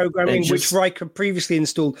the programming which Riker previously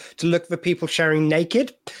installed to look for people showering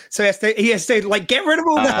naked. So he has to like get rid of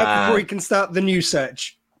all that before he can start the new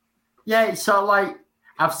search. Yeah, so like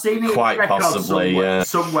I've seen it quite possibly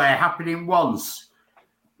somewhere happening once.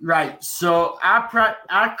 Right, so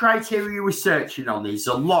our criteria we're searching on is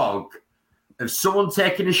a log of someone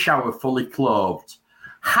taking a shower fully clothed.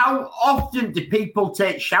 How often do people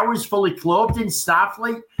take showers fully clothed in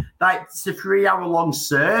Starfleet? Like, it's a 3-hour-long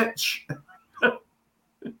search.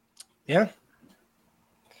 Yeah.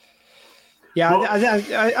 Yeah,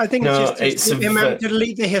 I think it's just to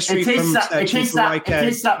delete the history from searching for like it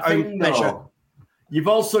is that thing, though. You've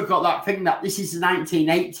also got that thing that this is the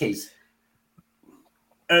 1980s.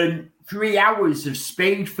 And 3 hours of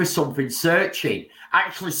speed for something searching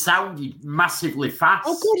actually sounded massively fast.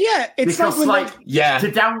 Oh, good, yeah. It's because, like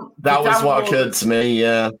that was what occurred to me,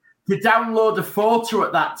 yeah. To download a photo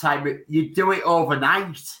at that time, you do it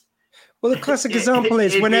overnight. Well, the classic example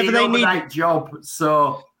is whenever they need a job,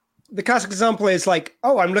 so... The classic example is like,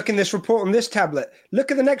 I'm looking this report on this tablet. Look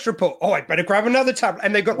at the next report. I better grab another tablet.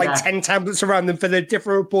 And they've got 10 tablets around them for their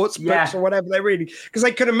different reports, books, or whatever they're reading. Because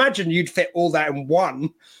they could imagine you'd fit all that in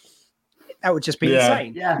one. That would just be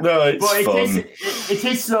insane. Yeah, no, it's fun. It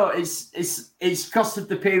is so. It's cost of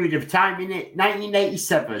the period of time, in it.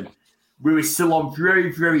 1987, we were still on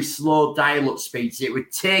very, very slow dial-up speeds. It would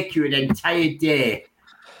take you an entire day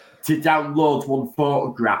to download one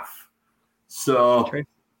photograph. So... True.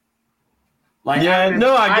 Like,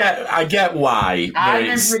 I get why.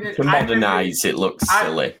 To modernise, it looks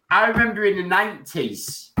silly. I remember in the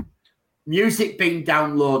 90s, music being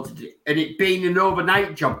downloaded and it being an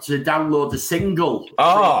overnight job to download a single.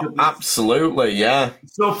 Oh, absolutely, yeah.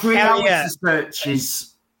 So 3 hours of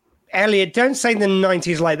searches. Elliot, don't say the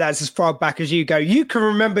 90s like that. It's as far back as you go. You can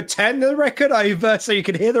remember 10 the record over so you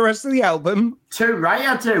can hear the rest of the album. Too right,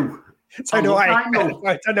 I do. I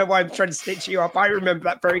don't know why I'm trying to stitch you up. I remember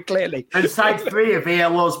that very clearly. And side 3 of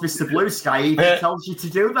ELO's Mr. Blue Sky even tells you to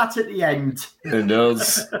do that at the end. It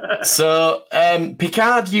does. So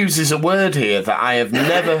Picard uses a word here that I have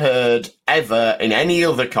never heard ever in any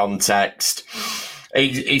other context.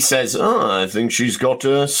 He says, I think she's got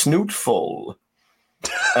a snoot full.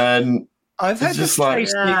 And I've had just like,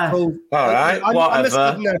 all right,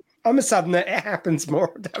 whatever. I'm a southerner. It happens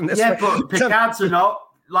more down this way. Yeah, but Picards are not.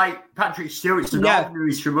 Like Patrick Stewart's an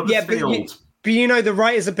ordinaries from Huddersfield. But the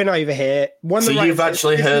writers have been over here. You've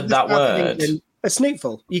actually heard that word? A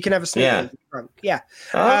snootful. You can have a snootful. Yeah.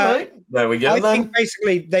 All right. There we go. I think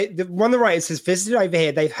basically one of the writers has visited over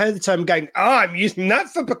here. They've heard the term going, I'm using that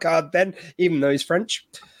for Picard then, even though he's French.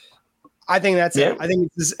 I think that's it. I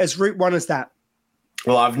think it's as Route 1 as that.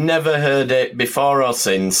 Well, I've never heard it before or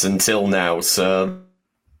since until now, so...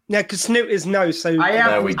 Yeah, because snoot is no, so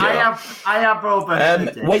there we go. I have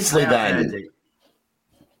overheard it. Wesley, then.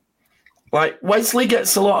 Like, Wesley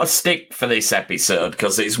gets a lot of stick for this episode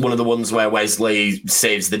because it's one of the ones where Wesley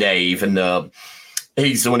saves the day, even though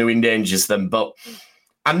he's the one who endangers them. But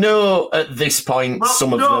I know at this point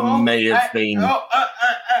some of them may have been...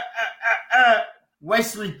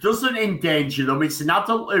 Wesley doesn't endanger them. It's an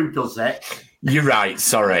adult who does it. You're right,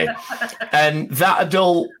 sorry. And that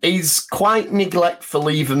adult is quite neglectful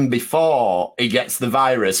even before he gets the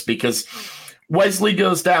virus because... Wesley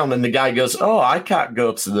goes down and the guy goes, oh, I can't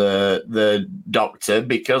go to the doctor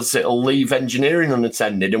because it'll leave engineering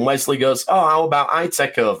unattended. And Wesley goes, oh, how about I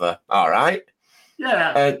take over? All right.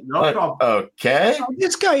 Yeah, no problem. Okay.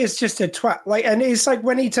 This guy is just a twat. Like, and it's like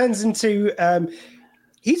when he turns into,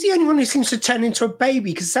 he's the only one who seems to turn into a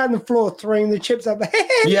baby because sat on the floor throwing the chips up.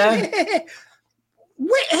 Yeah.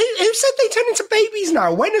 Wait, who said they turn into babies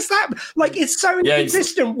now? When is that? Like, it's so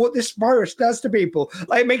inconsistent what this virus does to people.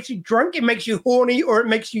 Like, it makes you drunk, it makes you horny, or it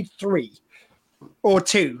makes you 3 or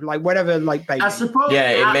 2, like whatever. Like, baby. I suppose.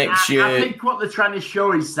 Yeah, it makes you. I think what they're trying to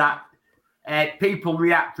show is that people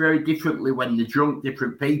react very differently when they're drunk.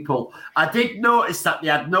 Different people. I did notice that they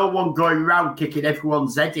had no one going around kicking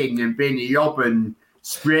everyone's head in and being a yob and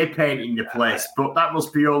spray painting the place. But that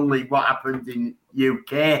must be only what happened in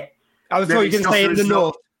UK. I thought you were going to say in the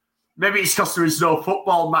north. Maybe it's because there is no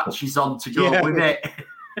football matches on to go with it.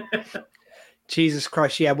 Jesus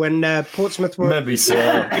Christ, yeah. When Portsmouth were... Maybe so.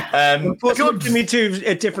 When Portsmouth took me to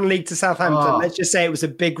a different league to Southampton, let's just say it was a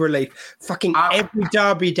big relief. Fucking every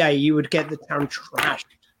derby day, you would get the town trashed.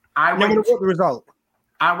 No matter what the result.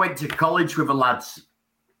 I went to college with the lads.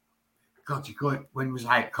 God, when was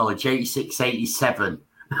I at college? 86, 87.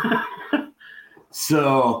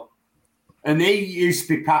 So... And he used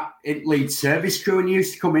to be part in Leeds service crew and he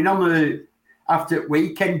used to come in on after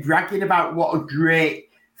weekend bragging about what a great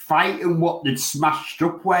fight and what they'd smashed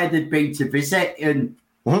up where they'd been to visit. And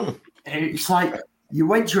it's like, you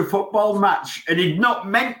went to a football match and he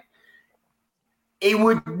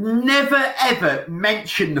would never, ever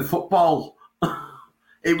mention the football.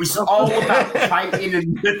 It was all about fighting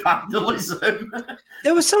and vandalism.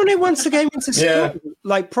 There was someone who once came into school,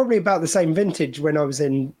 like probably about the same vintage when I was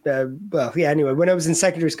in, when I was in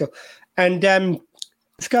secondary school. And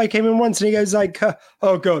this guy came in once and he goes like,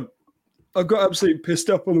 oh God, I got absolutely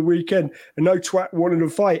pissed up on the weekend and no twat wanted to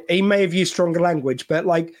fight. He may have used stronger language, but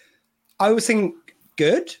like, I was thinking,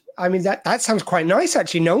 good. I mean, that sounds quite nice,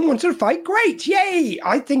 actually. No one wanted to fight. Great. Yay.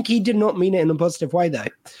 I think he did not mean it in a positive way, though.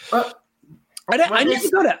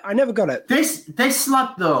 I never got it. This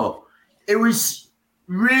lad, though, it was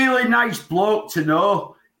really nice bloke to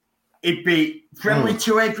know. He'd be friendly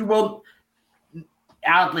to everyone.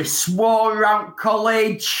 Hardly swore around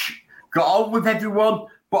college. Got on with everyone.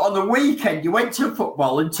 But on the weekend, you went to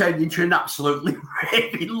football and turned into an absolutely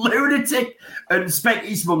raving lunatic and spent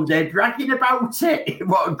his Monday bragging about it.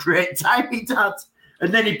 What a great time he'd had.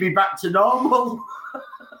 And then he'd be back to normal.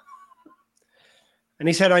 And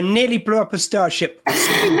he said, I nearly blew up a starship.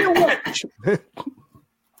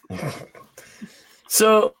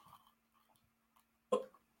 So,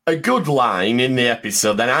 a good line in the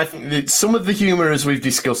episode, and I think that some of the humour, as we've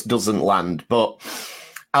discussed, doesn't land, but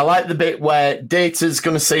I like the bit where Data's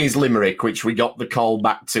going to say his limerick, which we got the call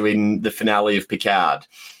back to in the finale of Picard.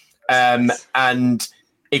 And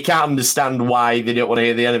he can't understand why they don't want to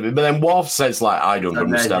hear the end of it. But then Worf says, like, I don't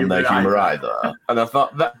understand their humour either. And I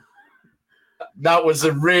thought that was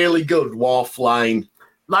a really good Worf line.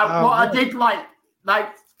 Like, what I did like,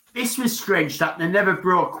 this was strange that they never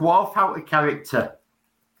broke Worf out of character.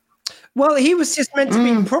 Well, he was just meant to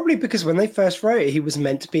be, probably because when they first wrote it, he was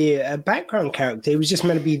meant to be a background character. He was just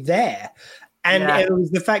meant to be there. And it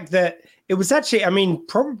was the fact that it was actually, I mean,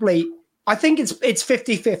 probably, I think it's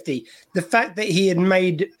 50-50. The fact that he had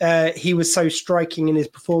made, he was so striking in his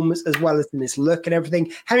performance as well as in his look and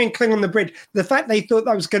everything. Having Kling on the bridge, the fact they thought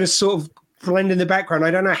that was going to sort of blend in the background.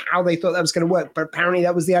 I don't know how they thought that was going to work, but apparently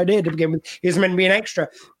that was the idea to begin with. He was meant to be an extra,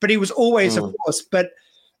 but he was always a force. But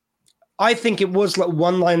I think it was like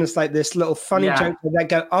one-liners like this, little funny joke that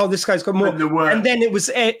go, oh, this guy's got more. And then it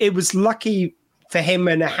was lucky for him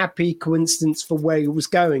and a happy coincidence for where he was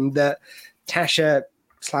going that Tasha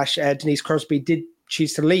 / Denise Crosby did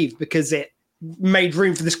choose to leave because it made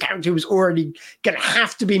room for this character who was already going to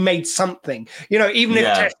have to be made something. You know, even if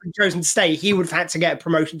Tasha had chosen to stay, he would have had to get a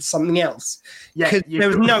promotion to something else. Because there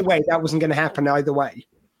was no way that wasn't going to happen either way.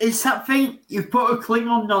 It's that thing, you put a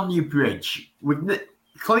Klingon on your bridge, wouldn't it?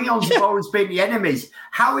 Klingons have always been the enemies.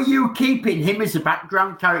 How are you keeping him as a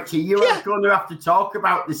background character? You are going to have to talk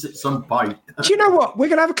about this at some point. Do you know what? We're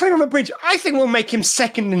going to have a Klingon on the bridge. I think we'll make him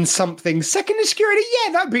second in something. Second in security?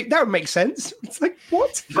 Yeah, that would make sense. It's like,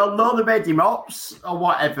 what? Well, no, they made him ops or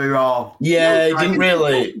whatever. Or yeah, it didn't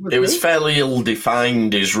really. It was fairly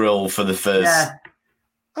ill-defined, his role for the first. Yeah.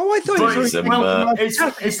 Oh, I thought it was.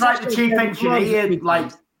 It's like the chief engineer.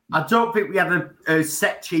 Like, I don't think we have a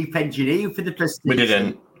set chief engineer for the first. We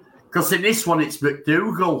didn't. Because in this one, it's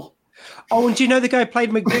McDougal. Oh, and do you know the guy who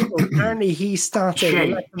played McDougal? Apparently, he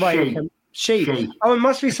started. She. Oh, it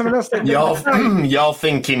must be someone else. You're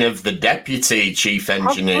thinking of the deputy chief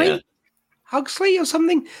engineer. Huxley or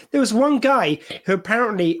something? There was one guy who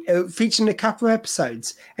apparently featured in a couple of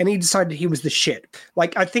episodes, and he decided he was the shit.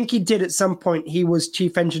 Like, I think he did at some point, he was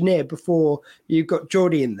chief engineer before you got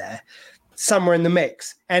Geordie in there, somewhere in the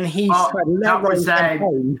mix. And he started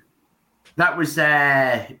that was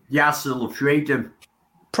the Arsenal of Freedom.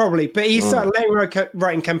 Probably, but he started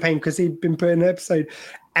writing campaign because he'd been put in an episode,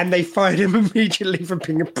 and they fired him immediately for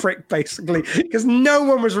being a prick, basically, because no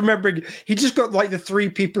one was remembering. He just got like the 3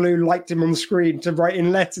 people who liked him on the screen to write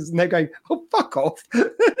in letters, and they're going, "Oh, fuck off!"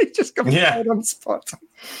 He just got fired on the spot.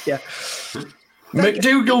 Yeah.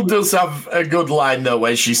 McDougal does have a good line though,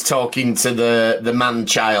 where she's talking to the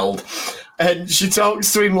man-child. And she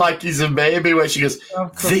talks to him like he's a baby, where she goes,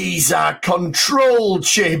 "These are control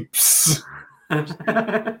chips."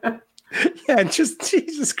 Yeah, just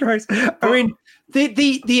Jesus Christ. I mean,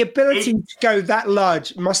 the ability to go that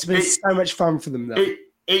large must have been so much fun for them, though.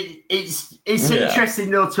 It's interesting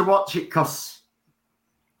though to watch it because,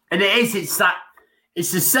 and it's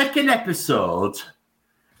the second episode.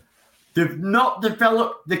 They've not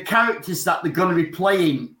developed the characters that they're going to be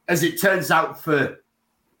playing, as it turns out, for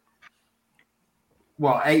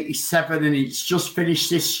 87, and it's just finished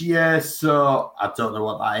this year. So I don't know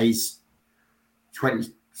what that is.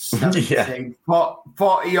 2017,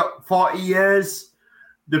 40 years.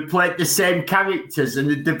 They played the same characters and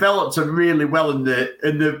they developed them really well, and they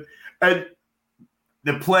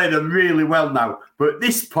play them really well now. But at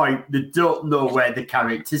this point, they don't know where the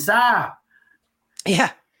characters are.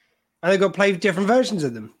 Yeah, and they've got to play different versions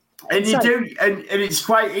of them. And you do, and it's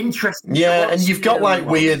quite interesting. Yeah, and you've got like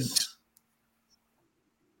weird.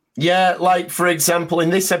 Yeah, like for example,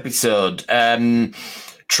 in this episode,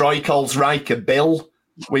 Troy calls Riker Bill,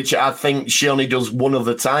 which I think she only does one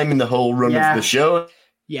other time in the whole run of the show.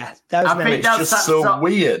 Yeah, it's just so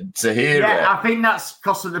weird to hear it. Yeah, I think that's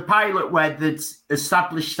because of the pilot where they'd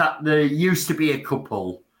established that there used to be a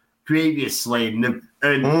couple previously, and in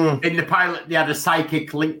the pilot they had a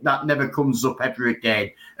psychic link that never comes up ever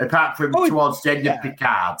again, apart from towards the end of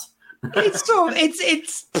Picard. It's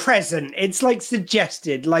it's present. It's like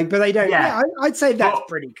suggested, like, but they don't. Yeah, I'd say that's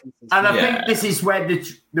pretty consistent. And I think this is where they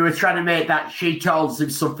were trying to make that she tells him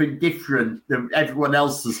something different than everyone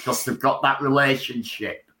else's because they've got that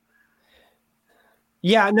relationship.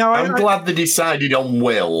 Yeah, no, I'm glad they decided on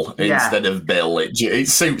Will instead of Bill. It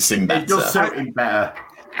suits him better. It does suit him better.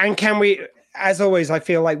 And can we? As always, I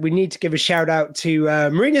feel like we need to give a shout out to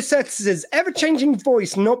Marina Sirtis' ever-changing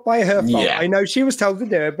voice, not by her fault. Yeah. I know she was told to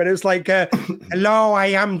do it, but it was like, hello, I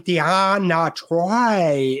am Diana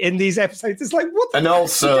Troy in these episodes. It's like, what? And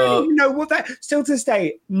also, I don't even know what that, still to this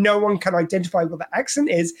day, no one can identify what the accent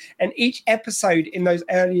is. And each episode in those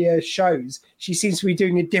earlier shows, she seems to be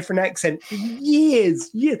doing a different accent for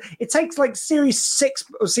years. It takes like series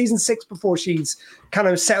 6 or season 6 before she's kind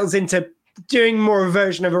of settles into doing more a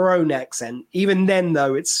version of her own accent. Even then,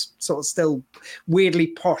 though, it's sort of still weirdly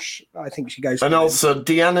posh, I think she goes. And also,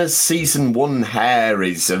 Deanna's season 1 hair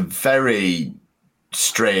is a very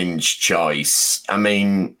strange choice. I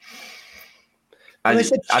mean, I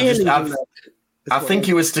think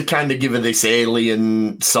it was to kind of give her this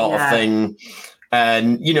alien sort of thing.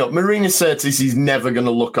 And, you know, Marina Sirtis is never going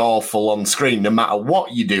to look awful on screen, no matter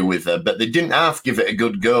what you do with her. But they didn't have to give it a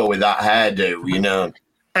good go with that hairdo, you know.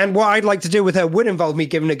 And what I'd like to do with her would involve me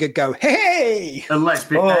giving a good go. Hey! And let's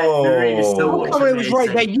be fair, Marina still looks amazing. It was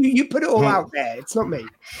right there. You put it all out there. It's not me.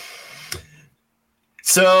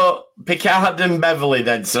 So, Picard and Beverly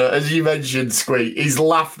then. So, as you mentioned, Squeak, his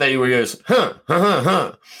laugh there where he goes,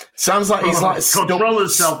 huh. Sounds like he's like control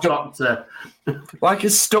yourself, Doctor. Like a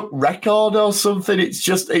stuck record or something.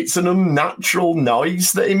 It's an unnatural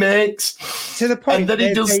noise that he makes. To the point. And then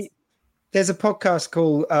he does... There's a podcast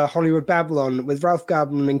called Hollywood Babylon with Ralph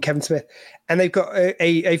Garman and Kevin Smith, and they've got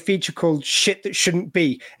a feature called Shit That Shouldn't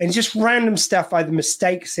Be, and it's just random stuff, either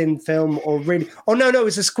mistakes in film or really. Oh no,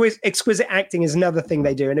 it's exquisite acting is another thing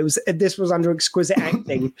they do, and this was under exquisite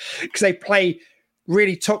acting because they play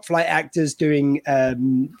really top flight actors doing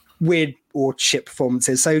weird or ship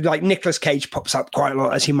performances. So like Nicolas Cage pops up quite a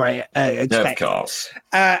lot, as you might expect. Of course.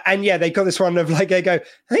 And yeah, they got this one of like, they go, I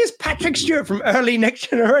think it's Patrick Stewart from early Next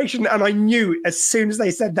Generation. And I knew as soon as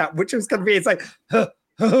they said that, which was going to be, it's like,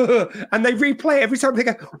 and they replay it every time. They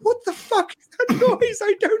go, what the fuck is that noise?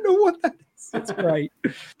 I don't know what that is. It's great.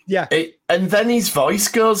 Yeah. And then his voice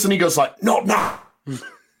goes and he goes like, not now.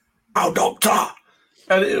 Oh, doctor.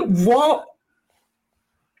 And what?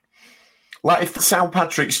 Like, if the sound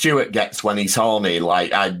Patrick Stewart gets when he's horny,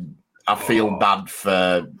 like, I feel bad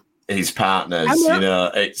for his partners,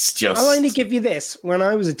 it's just... I'll only give you this. When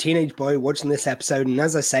I was a teenage boy watching this episode, and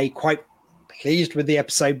as I say, quite pleased with the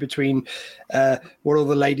episode between what all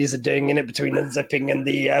the ladies are doing in it, between unzipping and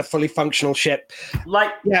the fully functional ship. Like,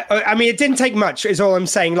 yeah, I mean, it didn't take much, is all I'm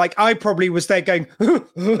saying. Like, I probably was there going,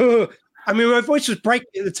 I mean, my voice was breaking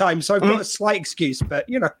at the time, so I've got a slight excuse, but,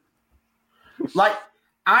 Like,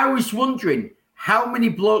 I was wondering, how many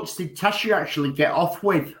blokes did Tasha actually get off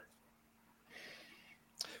with?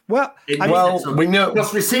 Well, we know.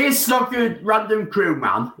 Because we see a snugger random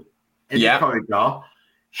crewman in the corridor.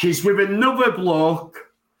 She's with another bloke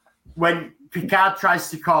when Picard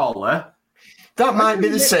tries to call her. That might be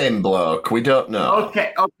the same bloke. We don't know.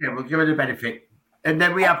 Okay, we'll give her the benefit. And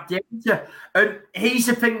then we have Data. And here's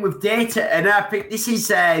the thing with Data, and I think this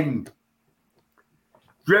is...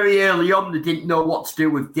 very early on, they didn't know what to do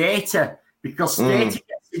with Data because Data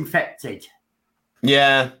gets infected.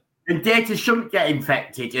 Yeah. And Data shouldn't get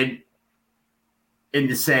infected in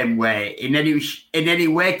the same way, in any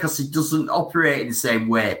way, because he doesn't operate in the same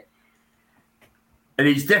way. And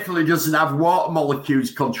he definitely doesn't have water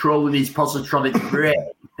molecules controlling his positronic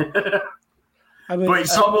brain. I mean, but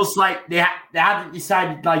it's almost like they hadn't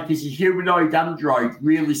decided, like, is a humanoid android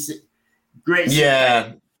really great?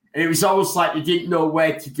 Yeah. And it was almost like they didn't know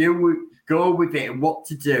where to go with it and what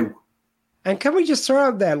to do. And can we just throw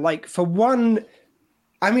out there, like, for one,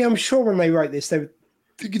 I mean, I'm sure when they write this will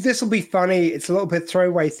be funny. It's a little bit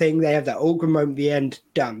throwaway thing. They have that awkward moment at the end,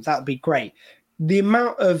 done. That'll be great. The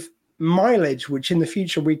amount of mileage which in the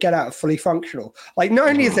future we get out of fully functional, like, not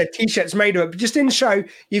only is there t-shirts made of it, but just in the show,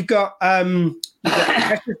 you've got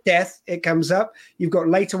Precious Death, it comes up. You've got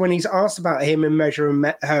later when he's asked about him in Measure of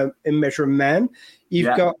Man.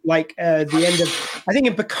 You've got like the end of, I think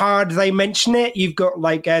in Picard they mention it. You've got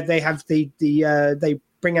like they have the they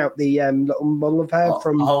bring out the little model of her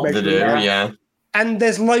from Measure of Man. Yeah. And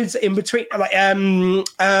there's loads in between, like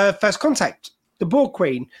First Contact, the Borg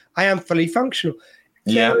Queen. I am fully functional.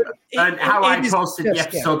 So and how I posted the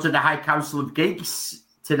episode of the High Council of Geeks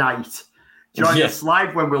tonight. Join us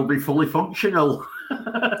live when we'll be fully functional.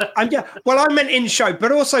 Well, I meant in show,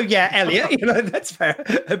 but also, Elliot, that's fair.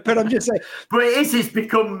 But I'm just saying. But it's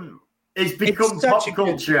become pop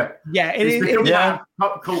culture.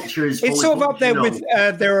 Pop culture is. It's sort of up there with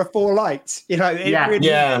There Are Four Lights. Except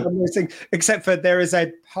for there is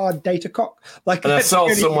a hard data cock. Like, and I saw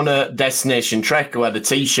someone at Destination Trek who had a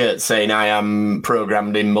T-shirt saying, "I am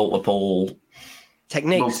programmed in multiple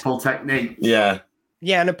techniques." Yeah.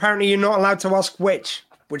 Yeah, and apparently you're not allowed to ask which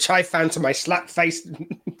I found to my slap-faced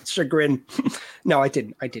chagrin. No, I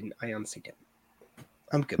didn't. I honestly didn't.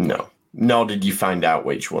 I'm good. No. Nor did you find out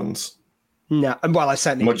which ones. No. Well, I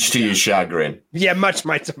certainly much to your chagrin. Yeah, much to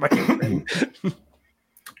my chagrin.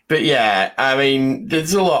 But yeah, I mean,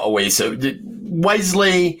 there's a lot of ways. So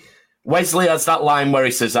Wesley has that line where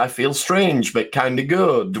he says, "I feel strange, but kind of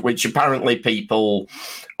good," which apparently people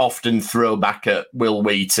often throw back at Will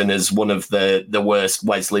Wheaton as one of the worst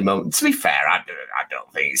Wesley moments. To be fair, I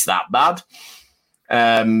don't think it's that bad.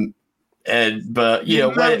 But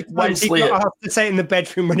Wesley, I have to say in the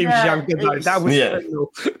bedroom when he was younger, though. That was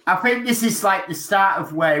criminal. I think this is like the start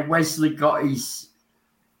of where Wesley got his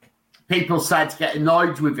people started to get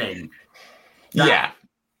annoyed with him. That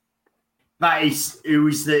he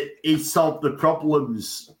solved the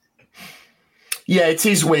problems. Yeah, it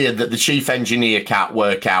is weird that the chief engineer can't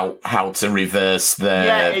work out how to reverse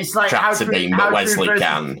the tractor beam, but Wesley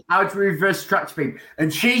can. How to reverse tractor beam.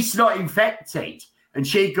 And she's not infected. And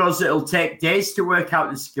she goes, it'll take days to work out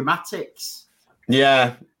the schematics.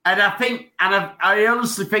 Yeah. And I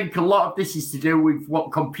honestly think a lot of this is to do with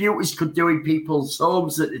what computers could do in people's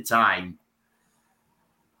homes at the time.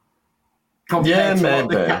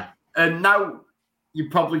 Maybe. And now you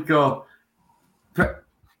probably go,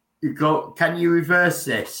 can you reverse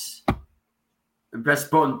this? And press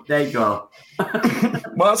button, there you go.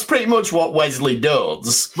 Well, that's pretty much what Wesley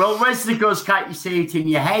does. Well, Wesley goes, can't you see it in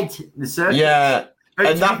your head? The circuit? Yeah.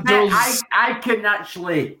 And that does... I can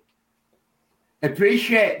actually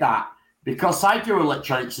appreciate that because I do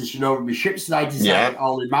electronics, as you know, with my ships, and I design it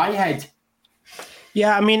all in my head.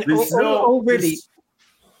 Yeah, I mean, already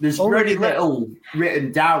There's very little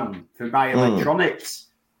written down for my electronics.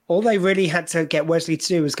 All they really had to get Wesley to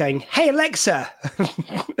do was going, "Hey Alexa,"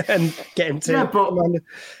 and get him to. Yeah,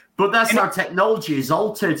 but that's how technology is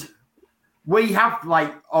altered. We have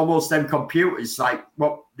like almost them computers, like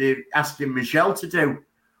what they're asking Michelle to do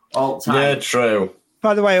all the time. Yeah, true.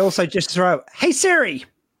 By the way, also just to throw out, "Hey Siri."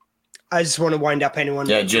 I just want to wind up anyone.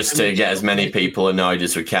 Yeah, just to get as many people annoyed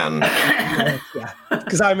as we can. Yeah,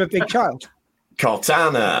 because I'm a big child.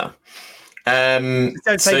 Cortana.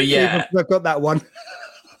 So yeah, I've got that one.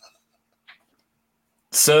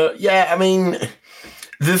 So yeah, I mean,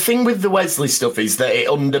 the thing with the Wesley stuff is that it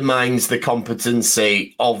undermines the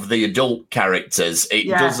competency of the adult characters.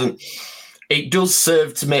 It does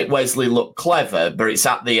serve to make Wesley look clever, but it's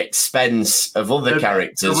at the expense of other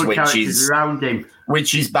characters,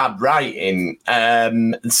 which is bad writing.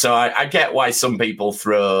 So I get why some people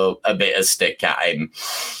throw a bit of stick at him,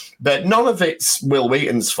 but none of it's Will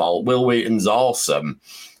Wheaton's fault. Will Wheaton's awesome,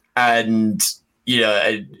 and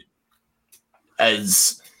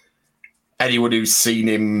as anyone who's seen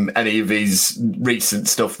him, any of his recent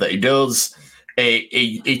stuff that he does.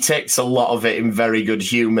 He takes a lot of it in very good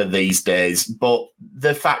humour these days, but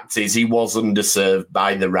the fact is he was underserved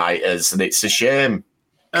by the writers, and it's a shame.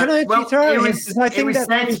 Can I throw it was there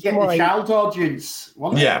to get the child audience,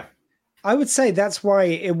 wasn't it? I would say that's why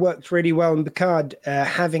it worked really well in Picard,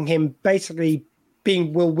 having him basically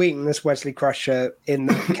being Will Wheaton as Wesley Crusher in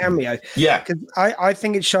the cameo. Yeah. Because I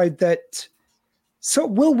think it showed that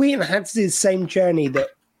Will Wheaton had to do the same journey that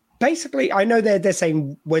basically, I know they're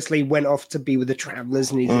saying Wesley went off to be with the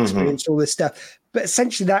Travelers and he's experienced all this stuff, but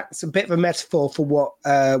essentially that's a bit of a metaphor for what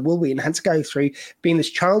Will Wheaton had to go through, being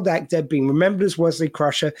this child actor, being remembered as Wesley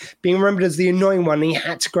Crusher, being remembered as the annoying one. He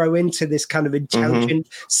had to grow into this kind of intelligent,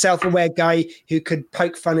 self-aware guy who could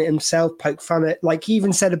poke fun at himself, like he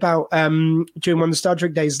even said about during one of the Star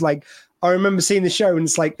Trek days, like, I remember seeing the show and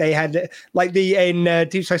it's like they had like in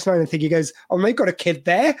Deep Space Nine, I think he goes, "Oh, they got a kid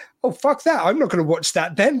there. Oh, fuck that. I'm not going to watch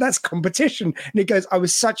that then. That's competition." And he goes, "I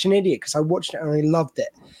was such an idiot because I watched it and I loved it."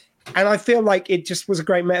 And I feel like it just was a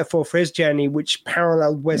great metaphor for his journey, which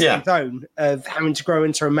paralleled Wesley's own of having to grow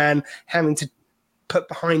into a man, having to put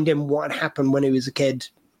behind him what had happened when he was a kid.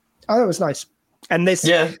 Oh, that was nice. And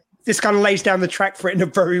this kind of lays down the track for it in a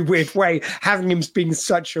very weird way, having him being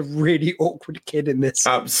such a really awkward kid in this.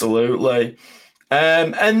 Absolutely.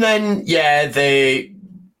 And then,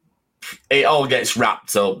 it all gets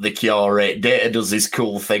wrapped up. The curate, Data does this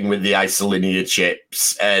cool thing with the isolinear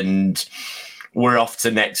chips, and we're off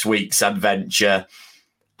to next week's adventure.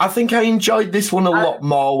 I think I enjoyed this one a lot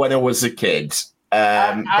more when I was a kid.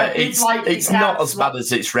 But it's not as bad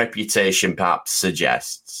as its reputation perhaps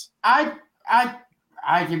suggests.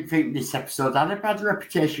 I didn't think this episode had a bad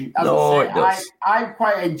reputation. I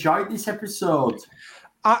quite enjoyed this episode.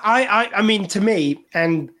 I mean, to me,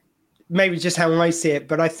 and maybe just how I see it,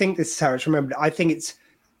 but I think this is how it's remembered. I think it's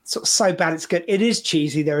sort of so bad it's good. It is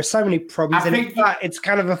cheesy. There are so many problems in it, but it's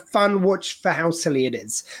kind of a fun watch for how silly it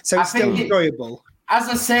is. So it's still enjoyable. As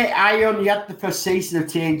I say, I only had the first season of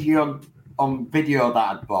TNG on video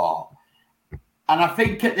that I'd bought. And I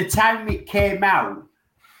think at the time it came out,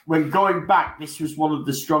 when going back, this was one of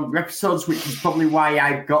the stronger episodes, which is probably why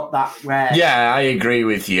I got that where... Yeah, I agree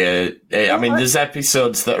with you. I mean, there's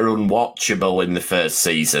episodes that are unwatchable in the first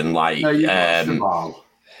season, like... No, you watched them all.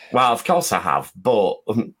 Well, of course I have, but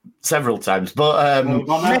several times. But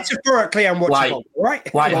metaphorically unwatchable,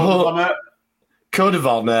 right? Like Code of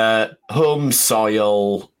Honor, Home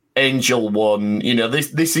Soil, Angel One.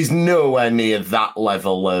 This is nowhere near that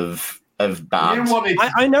level of bad.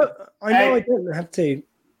 I know I don't have to.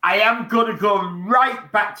 I am going to go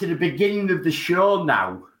right back to the beginning of the show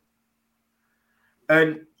now.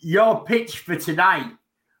 And your pitch for tonight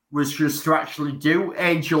was just to actually do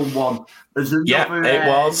Angel One as another... Yeah, it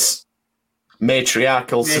was.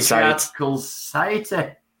 Matriarchal Society.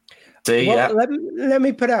 Let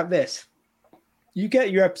me put out this. You get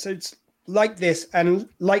your episodes like this and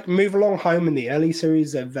like Move Along Home in the early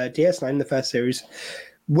series of DS9, the first series,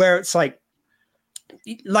 where it's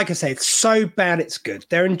like I say, it's so bad it's good.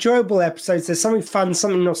 They're enjoyable episodes. There's something fun,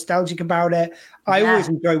 something nostalgic about it. I always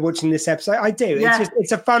enjoy watching this episode. I do. Yeah.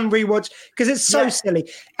 It's a fun rewatch because it's so silly.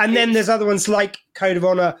 And then there's other ones like Code of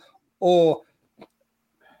Honor or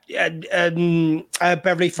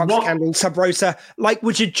Beverly Fox Candle, Sub Rosa,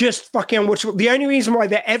 which are just fucking unwatchable. The only reason why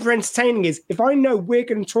they're ever entertaining is if I know we're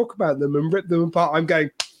going to talk about them and rip them apart, I'm going,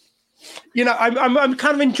 I'm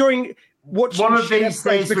kind of enjoying watching one of these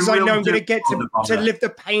days because I know I'm going to get to live the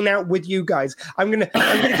pain out with you guys. I'm going to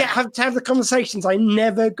have the conversations I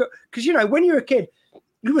never got, because when you're a kid,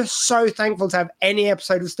 you were so thankful to have any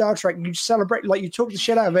episode of Star Trek. You celebrate, like you talked the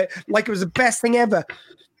shit out of it, like it was the best thing ever.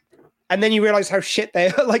 And then you realize how shit they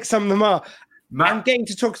are, like some of them are. And getting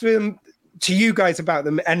to talk to you guys about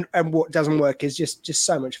them and what doesn't work is just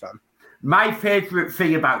so much fun. My favourite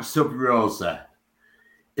thing about Sub Rosa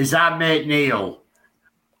is our mate Neil,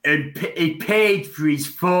 and he paid for his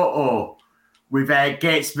photo with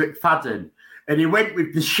Gates McFadden, and he went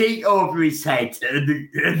with the sheet over his head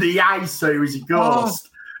and the eyes so he was a ghost.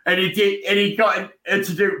 And he got her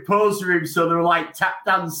to do pose for him, so they were like tap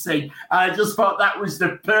dancing. I just thought that was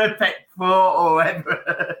the perfect photo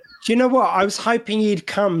ever. Do you know what? I was hoping he'd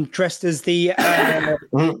come dressed as the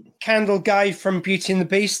candle guy from Beauty and the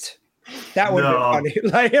Beast. That would be funny.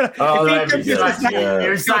 Like, he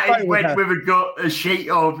went with a sheet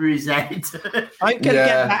over his head. I'm going to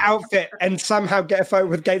get that outfit and somehow get a photo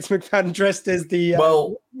with Gates McFadden dressed as the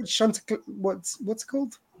what's it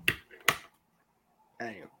called?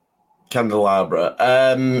 Anyway. Candelabra.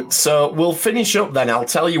 So we'll finish up then. I'll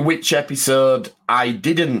tell you which episode I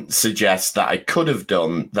didn't suggest that I could have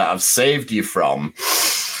done that I've saved you from.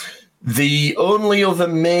 The only other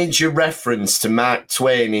major reference to Mark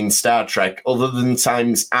Twain in Star Trek, other than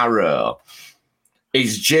Time's Arrow,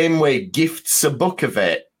 is Janeway gifts a book of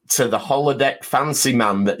it to the holodeck fancy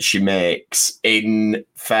man that she makes in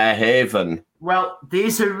Fairhaven. Well,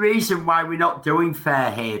 there's a reason why we're not doing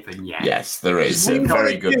Fairhaven yet. Yes, there is a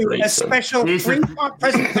very good reason. A special three-part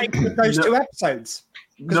presentation of those two episodes.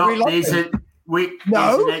 There's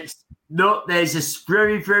a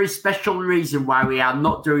very, very special reason why we are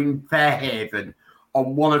not doing Fairhaven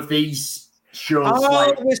on one of these shows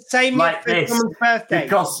the same like this. Birthday.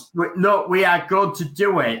 Because we are going to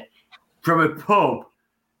do it from a pub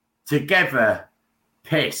together,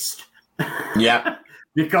 pissed. Yeah.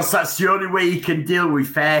 Because that's the only way you can deal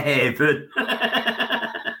with Fairhaven.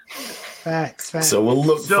 Facts. So we'll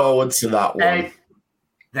look forward to that one.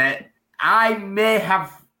 That I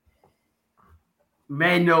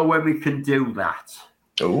may know when we can do that.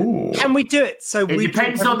 Ooh. Can we do it? So it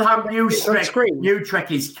depends on how New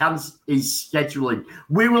Trek is scheduling.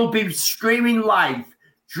 We will be streaming live,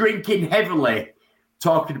 drinking heavily,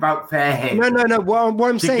 talking about Fairhaven. No. What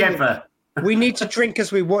I'm saying together. We need to drink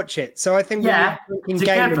as we watch it. So I think we need a drinking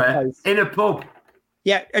game in a pub.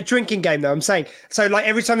 Yeah, a drinking game though. I'm saying so. Like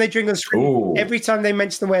every time they drink on screen, every time they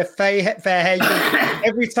mention the word Fairhaven,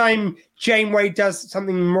 every time Janeway does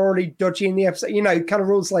something morally dodgy in the episode, kind of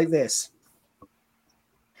rules like this.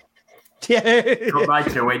 Yeah, got right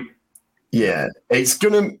to it. Yeah, it's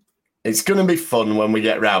gonna be fun when we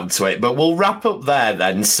get round to it. But we'll wrap up there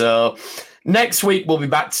then. So. Next week, we'll be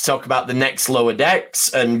back to talk about the next Lower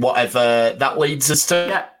Decks and whatever that leads us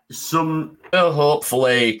to. Yeah,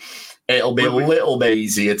 hopefully, it'll be a little bit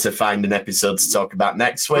easier to find an episode to talk about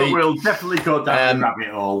next week. We'll definitely go down the rabbit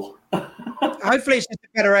hole. Hopefully, it's just a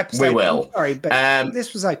better episode. We will. I'm sorry, but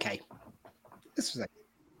this was okay.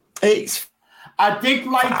 I did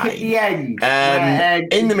like fine. At the end.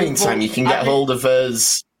 In the meantime, you can get hold of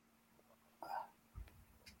us.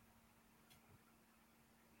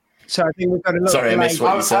 So I think we've got a little. Sorry, I missed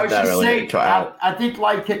what you said there earlier. I did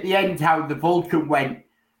like at the end how the Vulcan went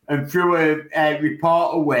and threw a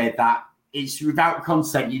report away that it's without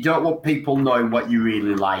consent. You don't want people knowing what you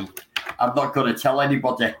really like. I'm not going to tell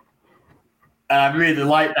anybody. And I really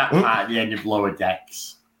like that part at the end of Lower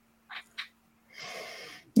Decks.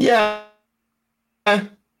 Yeah.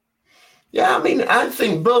 Yeah, I mean, I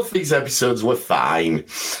think both these episodes were fine.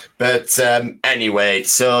 But anyway,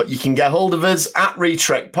 so you can get hold of us at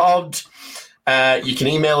RetrekPod. You can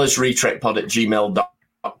email us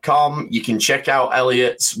retrekpod@gmail.com. You can check out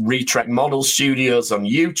Elliot's Retrek Model Studios on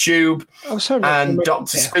YouTube. Oh, sorry. And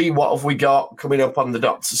Dr. Squee, what have we got coming up on the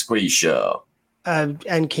Dr. Squee show?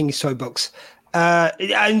 And King's Toy Box.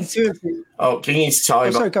 King's Toy Box.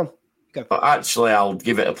 Sorry, go. Actually, I'll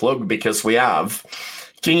give it a plug because we have...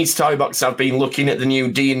 Kingy's Toy Box, I've been looking at the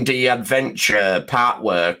new D&D Adventure part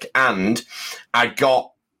work, and I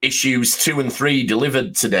got issues 2 and 3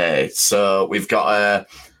 delivered today. So we've got a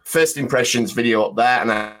first impressions video up there,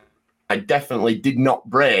 and I definitely did not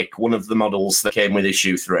break one of the models that came with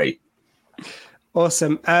issue 3.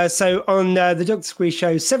 Awesome. So on the Dr. Squee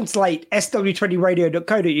Show, 7 to 8,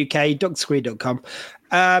 sw20radio.co.uk, drsquee.com.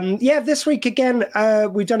 This week again,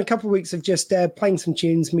 we've done a couple of weeks of just playing some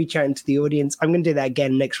tunes, me chatting to the audience. I'm going to do that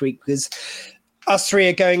again next week because us three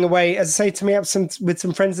are going away, as I say, to meet up with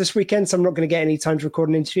some friends this weekend, so I'm not going to get any time to record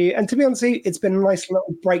an interview. And to be honest, it's been a nice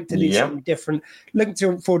little break to do something different.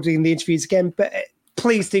 Looking forward to doing the interviews again, but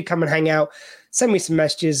please do come and hang out. send me some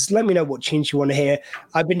messages. Let me know what tunes you want to hear.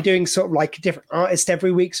 I've been doing sort of like a different artist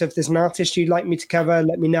every week. So if there's an artist you'd like me to cover,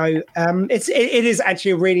 let me know. It is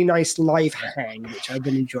actually a really nice live hang, which I've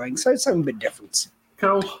been enjoying. So it's something a bit different.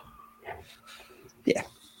 Cool. Yeah.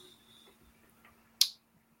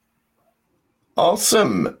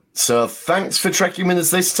 Awesome. So thanks for trekking with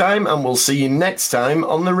us this time, and we'll see you next time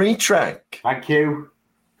on the Retrack. Thank you.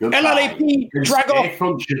 Goodbye. LLAP, drag off.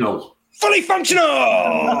 Functional. Fully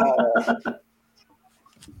functional.